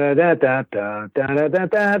 What's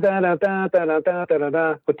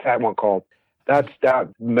that one called? That's that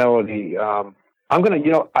melody. I'm gonna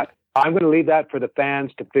leave that for the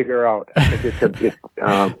fans to figure out.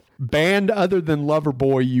 Band other than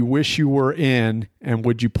Loverboy you wish you were in, and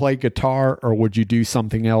would you play guitar or would you do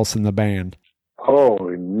something else in the band?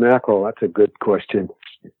 Holy mackerel, that's a good question.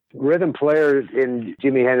 Rhythm player in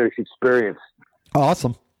Jimi Hendrix Experience.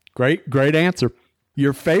 Awesome. Great answer.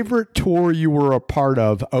 Your favorite tour you were a part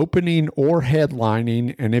of, opening or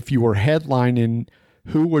headlining, and if you were headlining,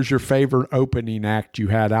 who was your favorite opening act you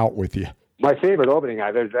had out with you? My favorite opening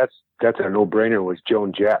act, that's a no-brainer, was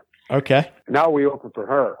Joan Jett. Okay. Now we open for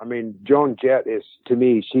her. I mean, Joan Jett is, to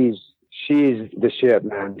me, she's the shit,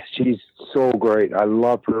 man. She's so great. I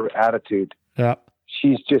love her attitude. Yeah.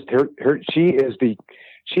 She's just she is the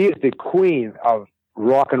queen of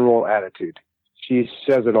rock and roll attitude. She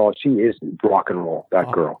says it all. She is rock and roll,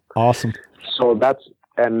 that girl. Awesome. So that's,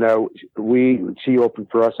 and she opened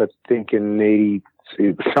for us, I think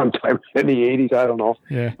sometime in the 80s, I don't know.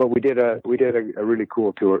 Yeah. But we did a really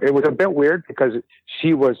cool tour. It was a bit weird because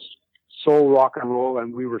she was so rock and roll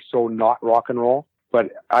and we were so not rock and roll,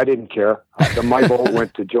 but I didn't care. My vote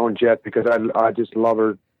went to Joan Jett because I just love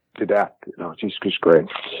her to death. She's just great.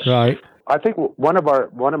 Right. I think one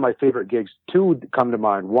of my favorite gigs, two come to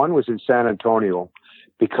mind. One was in San Antonio,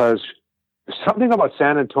 because something about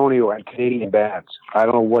San Antonio and Canadian bands, I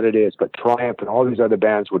don't know what it is, but Triumph and all these other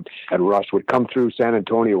bands and Rush would come through San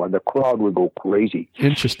Antonio and the crowd would go crazy.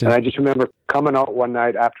 Interesting. And I just remember coming out one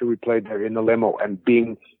night after we played there in the limo and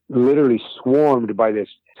being literally swarmed by this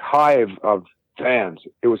hive of fans.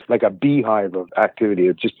 It was like a beehive of activity.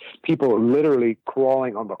 It's just people literally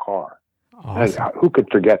crawling on the car. Awesome. And who could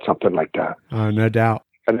forget something like that? No doubt.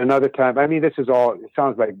 And another time, I mean, this is all, it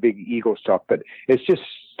sounds like big ego stuff, but it's just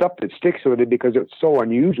stuff that sticks with it because it's so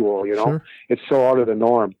unusual, Sure. It's so out of the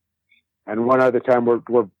norm. And one other time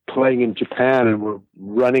we're playing in Japan and we're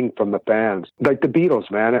running from the fans. Like the Beatles,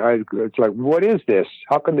 man. It's like, what is this?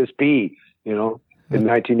 How can this be? In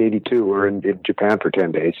 1982, we're in Japan for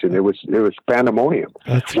 10 days, and it was pandemonium.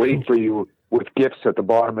 That's waiting cool. for you with gifts at the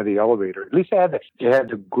bottom of the elevator. At least they had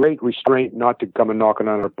the great restraint not to come and knocking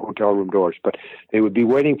on our hotel room doors, but they would be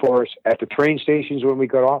waiting for us at the train stations when we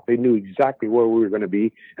got off. They knew exactly where we were going to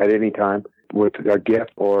be at any time with a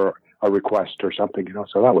gift or a request or something,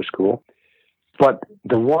 so that was cool. But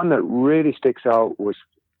the one that really sticks out was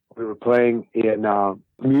we were playing in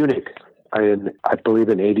Munich, I believe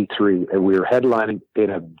in 83, and we were headlining in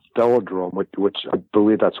a velodrome, which I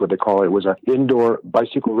believe that's what they call it. It was an indoor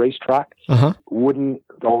bicycle racetrack, wooden,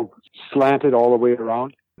 all slanted all the way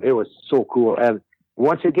around. It was so cool. And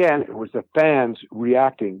once again, it was the fans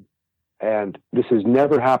reacting, and this has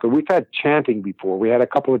never happened. We've had chanting before. We had a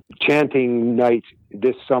couple of chanting nights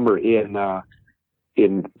this summer in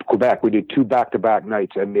Quebec. We did 2 back-to-back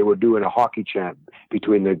nights, and they were doing a hockey chant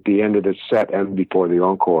between the end of the set and before the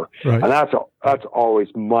encore. Right. And that's always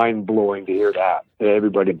mind-blowing to hear that.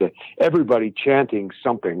 Everybody chanting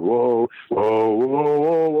something. Whoa, whoa, whoa,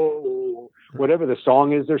 whoa, whoa. Whatever the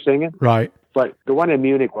song is they're singing. Right. But the one in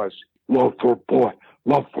Munich was, love for boy,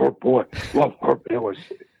 love for boy, love for... It was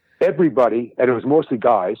everybody, and it was mostly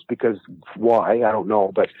guys, because why? I don't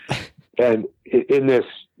know. But and in this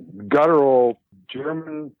guttural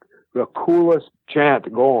German, the coolest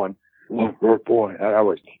chant going, boy,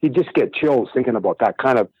 you just get chills thinking about that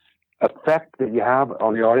kind of effect that you have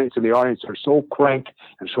on the audience, and the audience are so cranked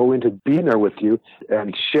and so into being there with you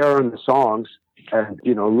and sharing the songs and,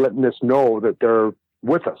 letting us know that they're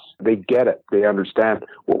with us. They get it. They understand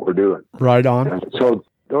what we're doing. Right on. And so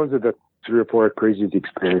those are the 3 or 4 craziest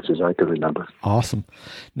experiences I can remember. Awesome.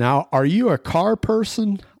 Now, are you a car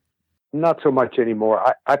person? Not so much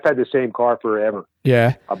anymore. I've had the same car forever.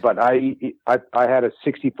 Yeah. But I had a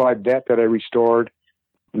 65 Vet that I restored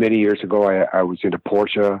many years ago. I was into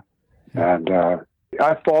Porsche, and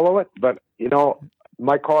I follow it. But,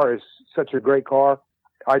 my car is such a great car.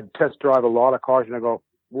 I test drive a lot of cars, and I go,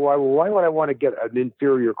 why would I want to get an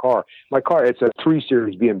inferior car? My car, it's a 3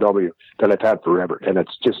 Series BMW that I've had forever, and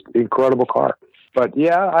it's just an incredible car. But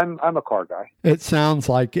yeah, I'm a car guy. It sounds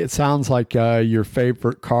like your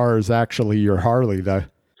favorite car is actually your Harley, though.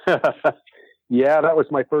 Yeah, that was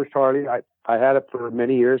my first Harley. I had it for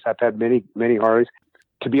many years. I've had many Harleys.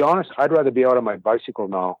 To be honest, I'd rather be out on my bicycle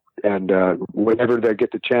now. And whenever I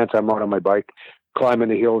get the chance, I'm out on my bike, climbing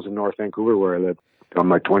the hills in North Vancouver where I live on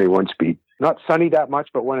my 21 speed. Not sunny that much,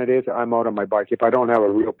 but when it is, I'm out on my bike if I don't have a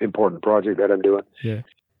real important project that I'm doing. Yeah.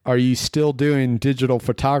 Are you still doing digital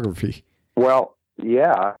photography? Well,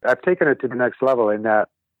 yeah, I've taken it to the next level in that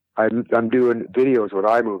I'm doing videos with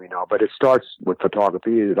iMovie now, but it starts with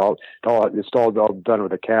photography. It's all done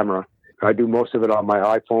with a camera. I do most of it on my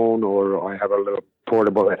iPhone, or I have a little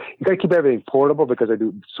portable. You got to keep everything portable because I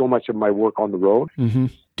do so much of my work on the road. Mm-hmm.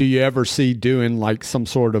 Do you ever see doing like some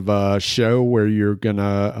sort of a show where you're going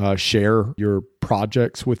to share your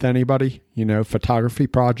projects with anybody, photography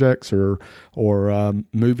projects or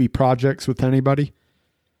movie projects with anybody?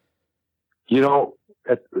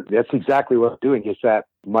 That's exactly what I'm doing, is that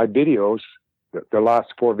my videos, the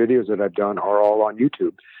last 4 videos that I've done are all on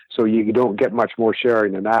YouTube. So you don't get much more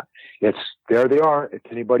sharing than that. There they are. If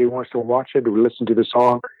anybody wants to watch it or listen to the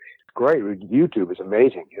song, it's great. YouTube is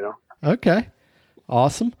amazing, Okay.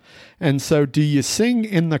 Awesome. And so do you sing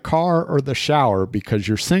in the car or the shower? Because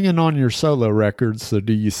you're singing on your solo records. So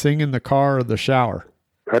do you sing in the car or the shower?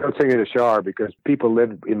 I don't sing in the shower because people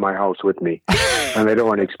live in my house with me and they don't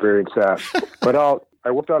want to experience that. But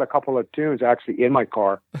I whipped out a couple of tunes actually in my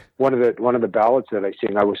car. One of the ballads that I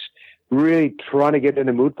sing, I was really trying to get in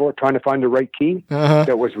the mood for it, trying to find the right key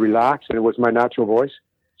that was relaxed and it was my natural voice.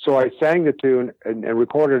 So I sang the tune and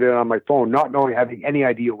recorded it on my phone, not knowing, having any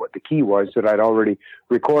idea what the key was that I'd already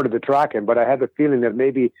recorded the track in. But I had the feeling that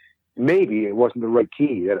maybe it wasn't the right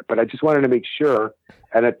key, but I just wanted to make sure.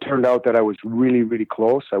 And it turned out that I was really, really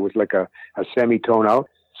close. I was like a semitone out.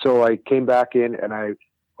 So I came back in and I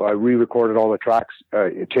re-recorded all the tracks,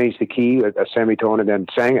 changed the key, a semitone, and then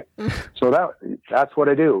sang it. So that's what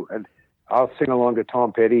I do. And I'll sing along to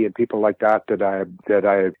Tom Petty and people like that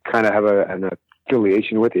I kind of have an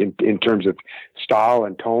affiliation with in terms of style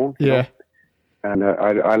and tone. Yeah. And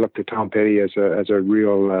I look to Tom Petty as a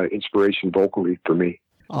real inspiration vocally for me.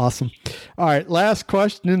 Awesome. All right, last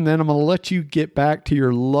question, and then I'm going to let you get back to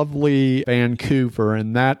your lovely Vancouver,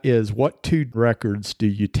 and that is, what 2 records do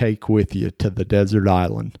you take with you to the desert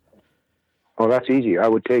island? Well, that's easy. I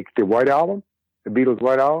would take the White Album, the Beatles'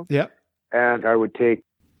 White Album. Yep. And I would take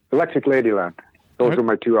Electric Ladyland. Those are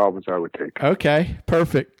my 2 albums I would take. Okay,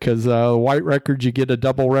 perfect, because White Records, you get a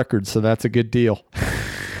double record, so that's a good deal.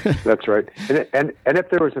 That's right. And if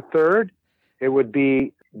there was a third, it would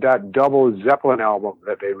be that double Zeppelin album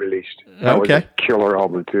that they released. That was a killer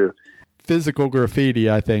album too. Physical Graffiti,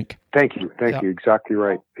 I think. Thank you. Exactly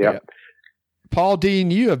right. Yep. Paul Dean,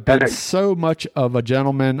 you have been so much of a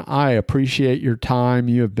gentleman. I appreciate your time.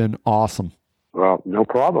 You have been awesome. Well, no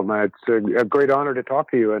problem. It's a great honor to talk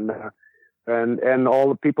to you, and all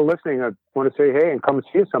the people listening. I want to say hey and come and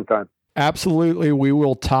see us sometime. Absolutely. We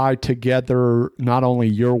will tie together not only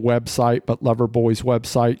your website, but Loverboy's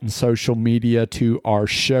website and social media to our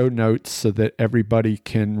show notes so that everybody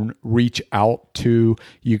can reach out to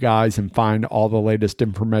you guys and find all the latest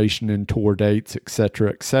information and tour dates, et cetera,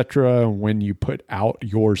 et cetera. And when you put out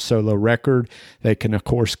your solo record, they can, of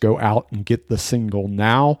course, go out and get the single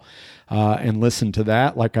now. And listen to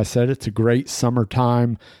that. Like I said, it's a great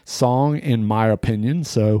summertime song, in my opinion.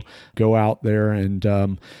 So go out there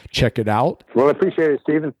and check it out. Well, I appreciate it,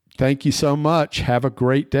 Stephen. Thank you so much. Have a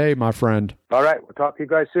great day, my friend. All right. We'll talk to you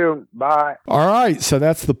guys soon. Bye. All right. So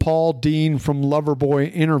that's the Paul Dean from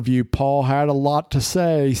Loverboy interview. Paul had a lot to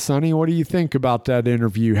say. Sonny, what do you think about that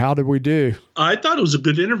interview? How did we do? I thought it was a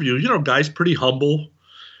good interview. You know, guy's pretty humble.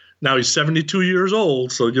 Now he's 72 years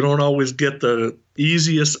old, so you don't always get the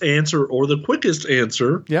easiest answer or the quickest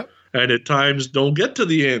answer. Yep. And at times don't get to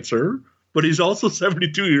the answer, but he's also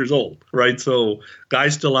 72 years old, right? So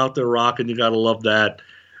guy's still out there rocking. You got to love that.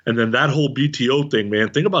 And then that whole BTO thing,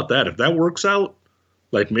 man, think about that. If that works out,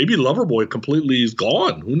 like maybe Loverboy completely is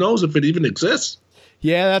gone. Who knows if it even exists?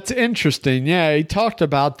 Yeah, that's interesting. Yeah, he talked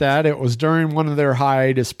about that. It was during one of their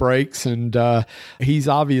hiatus breaks, and he's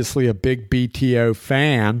obviously a big BTO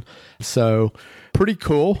fan. So pretty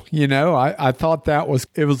cool. You know, I thought it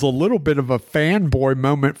was a little bit of a fanboy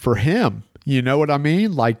moment for him. You know what I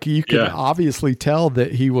mean? Like you can obviously tell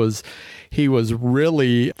that he was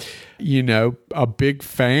really, you know, a big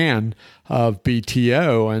fan of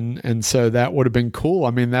BTO. And so that would have been cool. I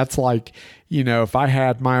mean, that's like, you know, if I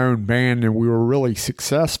had my own band and we were really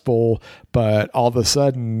successful, but all of a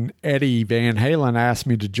sudden Eddie Van Halen asked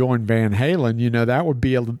me to join Van Halen, you know, that would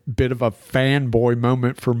be a bit of a fanboy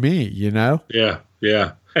moment for me, you know? Yeah,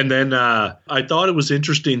 yeah. And then I thought it was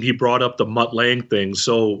interesting he brought up the Mutt Lange thing.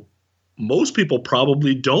 So most people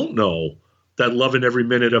probably don't know that Lovin' Every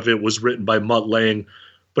Minute of It was written by Mutt Lange.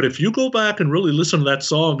 But if you go back and really listen to that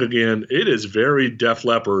song again, it is very Def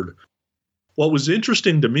Leppard. What was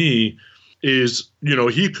interesting to me is, you know,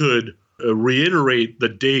 he could reiterate the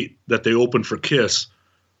date that they opened for Kiss,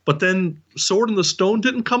 but then Sword in the Stone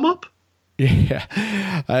didn't come up. Yeah.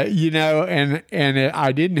 You know,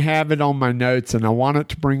 I didn't have it on my notes, and I wanted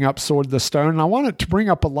to bring up Sword in the Stone, and I wanted to bring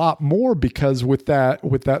up a lot more because with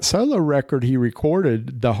that solo record he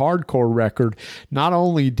recorded, the hardcore record, not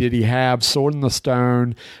only did he have Sword in the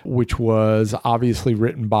Stone, which was obviously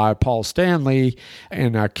written by Paul Stanley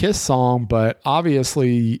and a Kiss song, but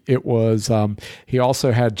obviously it was, he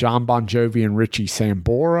also had John Bon Jovi and Richie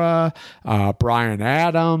Sambora, Bryan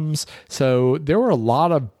Adams. So there were a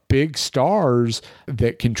lot of big stars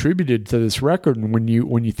that contributed to this record. And when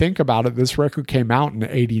you think about it, this record came out in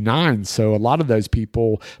 '89. So a lot of those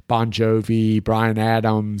people, Bon Jovi, Bryan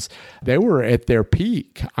Adams, they were at their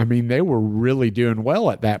peak. I mean, they were really doing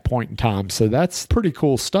well at that point in time. So that's pretty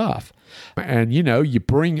cool stuff. And, you know, you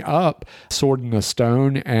bring up Sword in the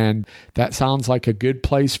Stone, and that sounds like a good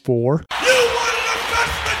place for... You wanted the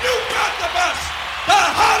best, and you got the best! The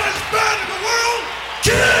hottest band in the world,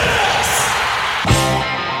 Kiss!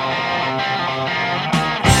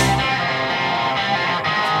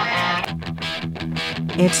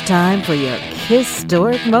 It's time for your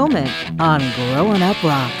Kiss-storic moment on Growing Up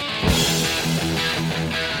Rock.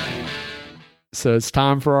 So it's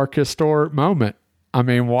time for our Kiss-storic moment. I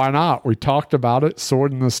mean, why not? We talked about it.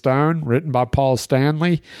 Sword in the Stone, written by Paul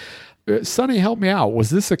Stanley. Sonny, help me out.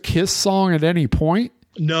 Was this a Kiss song at any point?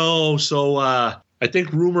 No. So I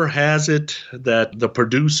think rumor has it that the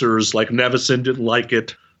producers, like Nevison, didn't like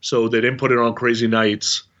it, so they didn't put it on Crazy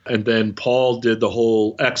Nights. And then Paul did the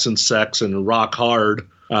whole X and Sex and Rock Hard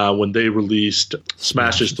when they released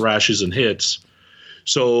Smashes, Thrashes, and Hits.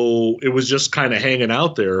 So it was just kind of hanging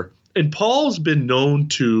out there. And Paul's been known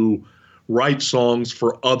to write songs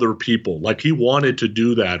for other people. Like he wanted to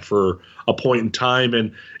do that for a point in time.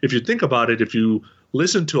 And if you think about it, if you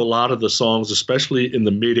listen to a lot of the songs, especially in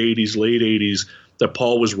the mid 80s, late 80s, that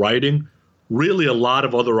Paul was writing, really a lot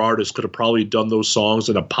of other artists could have probably done those songs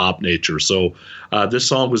in a pop nature. So this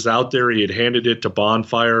song was out there. He had handed it to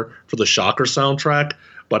Bonfire for the Shocker soundtrack.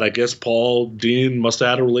 But I guess Paul Dean must have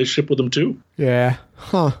had a relationship with him too. Yeah.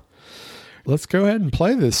 Huh. Let's go ahead and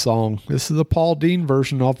play this song. This is the Paul Dean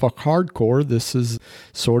version of a hardcore. This is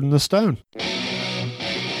Sword in the Stone.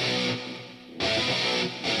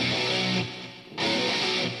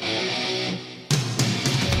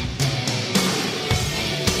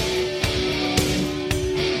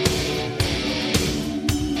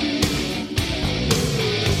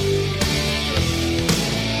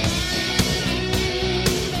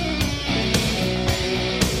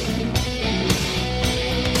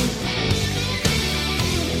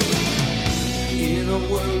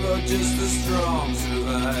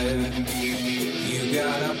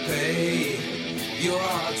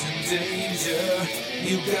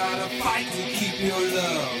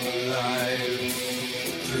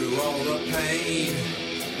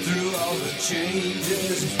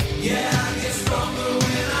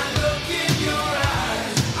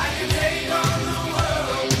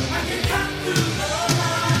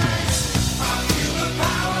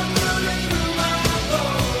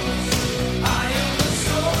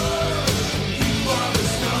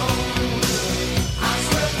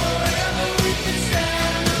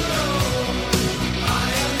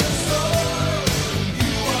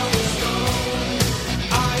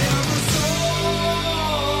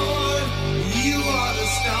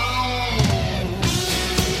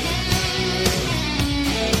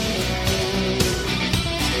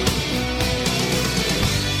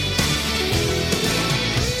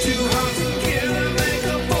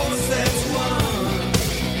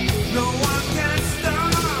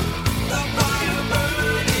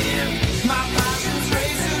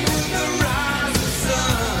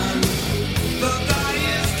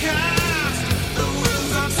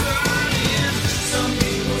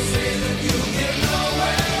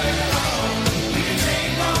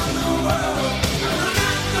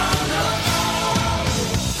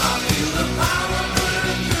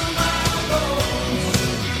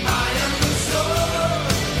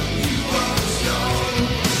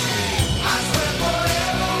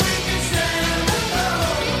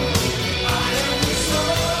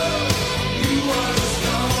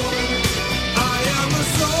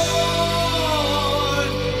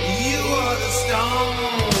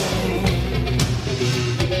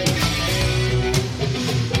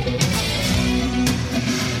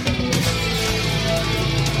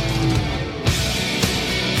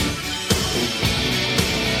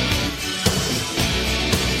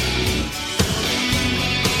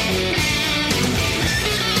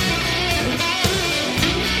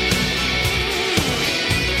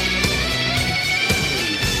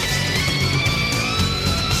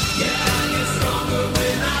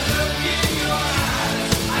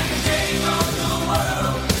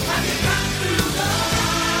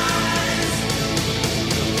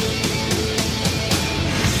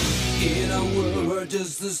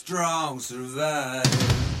 Survive.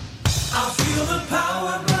 I feel the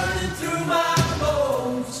power burning through my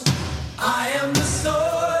bones. I am the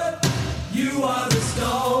sword, you are the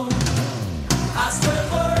stone. I swear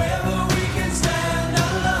forever we can stand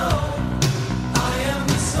alone. I am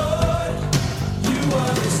the sword, you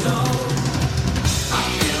are the stone. I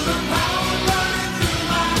feel the power burning through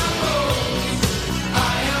my bones.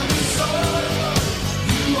 I am the sword,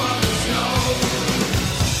 you are the stone.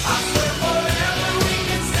 I swear forever we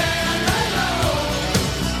can stand alone.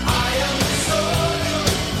 I am the sword,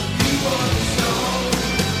 you are the stone.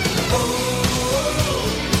 Oh,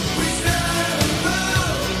 we stand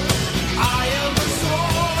alone. I am the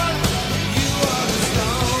sword, you are the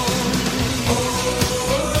stone. Oh,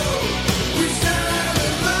 we stand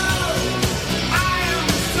alone. I am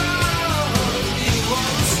the sword, you are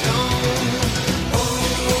the stone. Oh,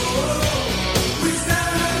 we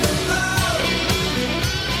stand alone.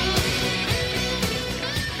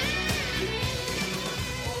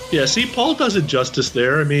 Yeah, see, Paul does it justice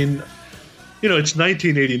there. I mean, it's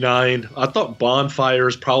 1989. I thought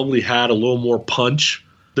Bonfires probably had a little more punch.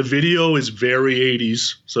 The video is very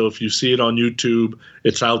 80s, so if you see it on YouTube,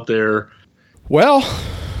 it's out there. Well,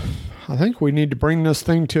 I think we need to bring this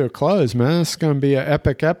thing to a close, man. It's going to be an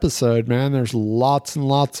epic episode, man. There's lots and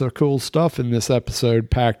lots of cool stuff in this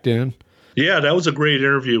episode packed in. Yeah, that was a great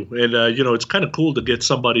interview. And, it's kind of cool to get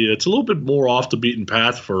somebody that's a little bit more off the beaten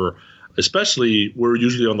path for, especially we're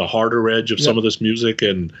usually on the harder edge of some of this music.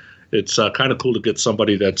 And it's kind of cool to get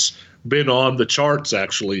somebody that's been on the charts,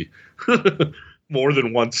 actually, more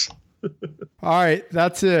than once. All right,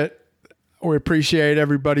 that's it. We appreciate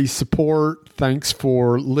everybody's support. Thanks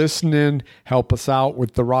for listening. Help us out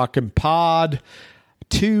with the Rockin' Pod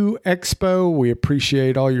 2 Expo. We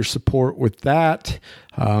appreciate all your support with that.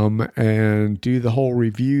 And do the whole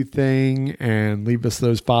review thing and leave us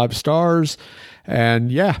those 5 stars.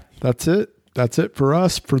 And yeah, that's it. That's it for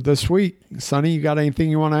us for this week. Sonny, you got anything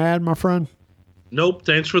you want to add, my friend? Nope.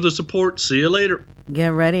 Thanks for the support. See you later.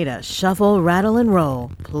 Get ready to shuffle, rattle, and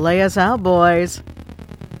roll. Play us out, boys.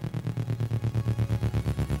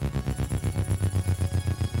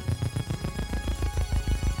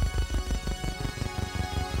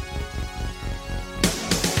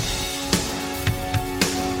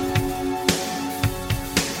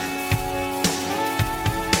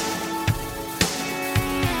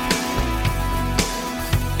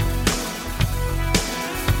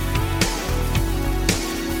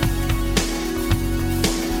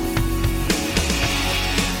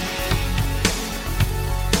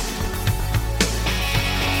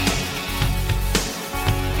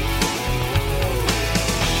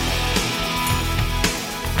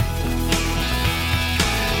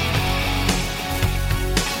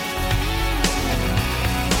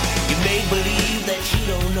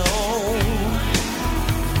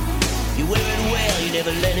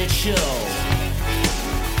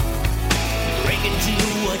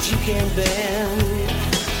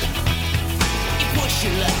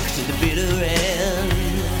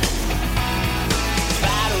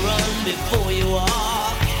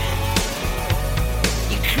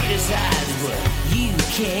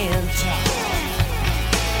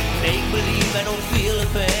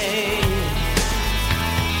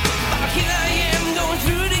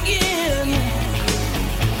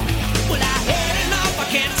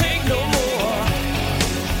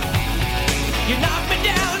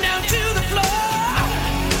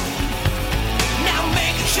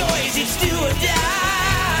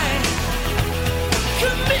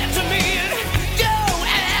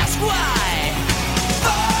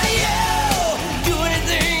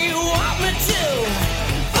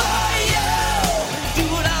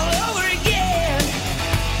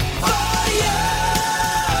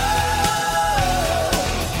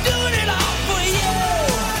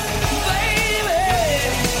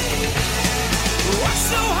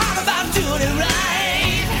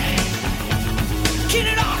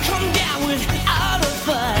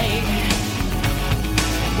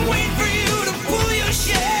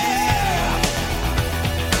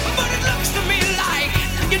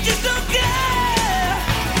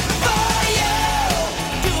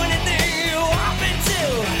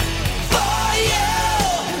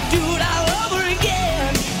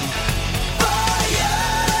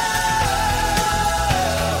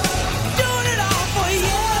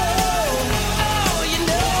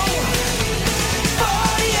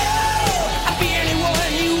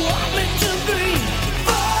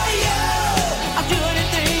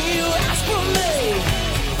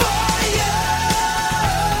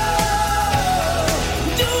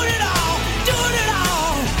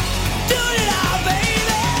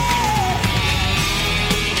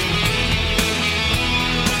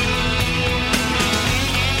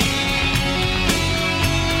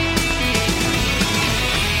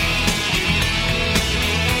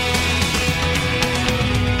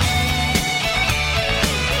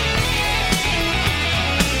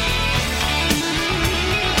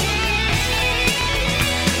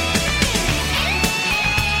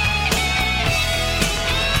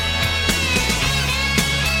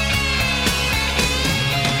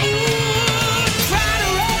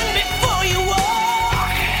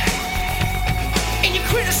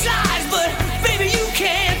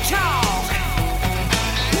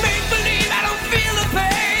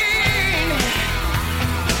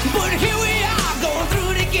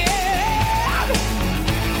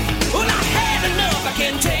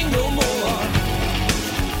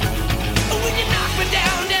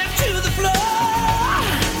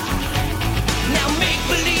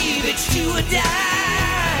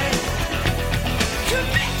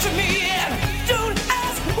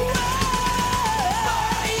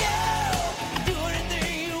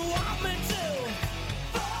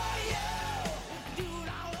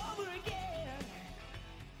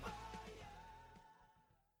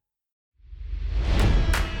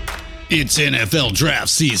 It's NFL draft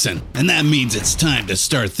season, and that means it's time to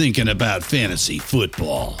start thinking about fantasy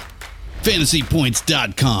football.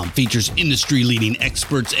 FantasyPoints.com features industry-leading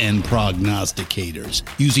experts and prognosticators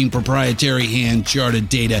using proprietary hand-charted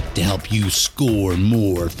data to help you score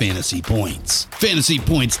more fantasy points.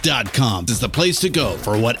 FantasyPoints.com is the place to go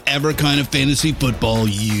for whatever kind of fantasy football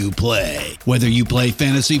you play. Whether you play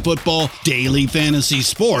fantasy football, daily fantasy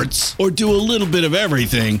sports, or do a little bit of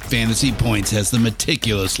everything, Fantasy Points has the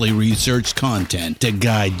meticulously researched content to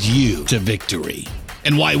guide you to victory.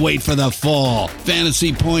 And why wait for the fall?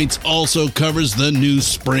 Fantasy Points also covers the new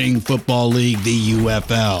spring football league, the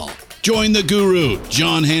UFL. Join the guru,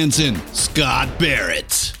 John Hansen, Scott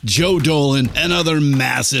Barrett, Joe Dolan, and other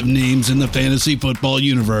massive names in the fantasy football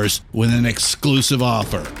universe with an exclusive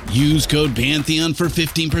offer. Use code Pantheon for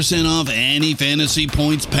 15% off any Fantasy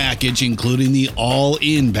Points package, including the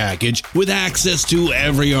all-in package, with access to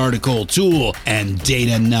every article, tool, and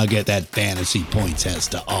data nugget that Fantasy Points has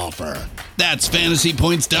to offer. That's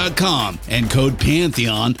FantasyPoints.com and code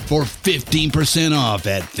Pantheon for 15% off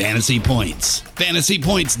at Fantasy Points.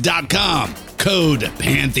 FantasyPoints.com, code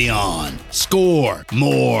Pantheon. Score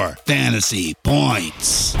more fantasy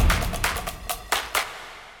points.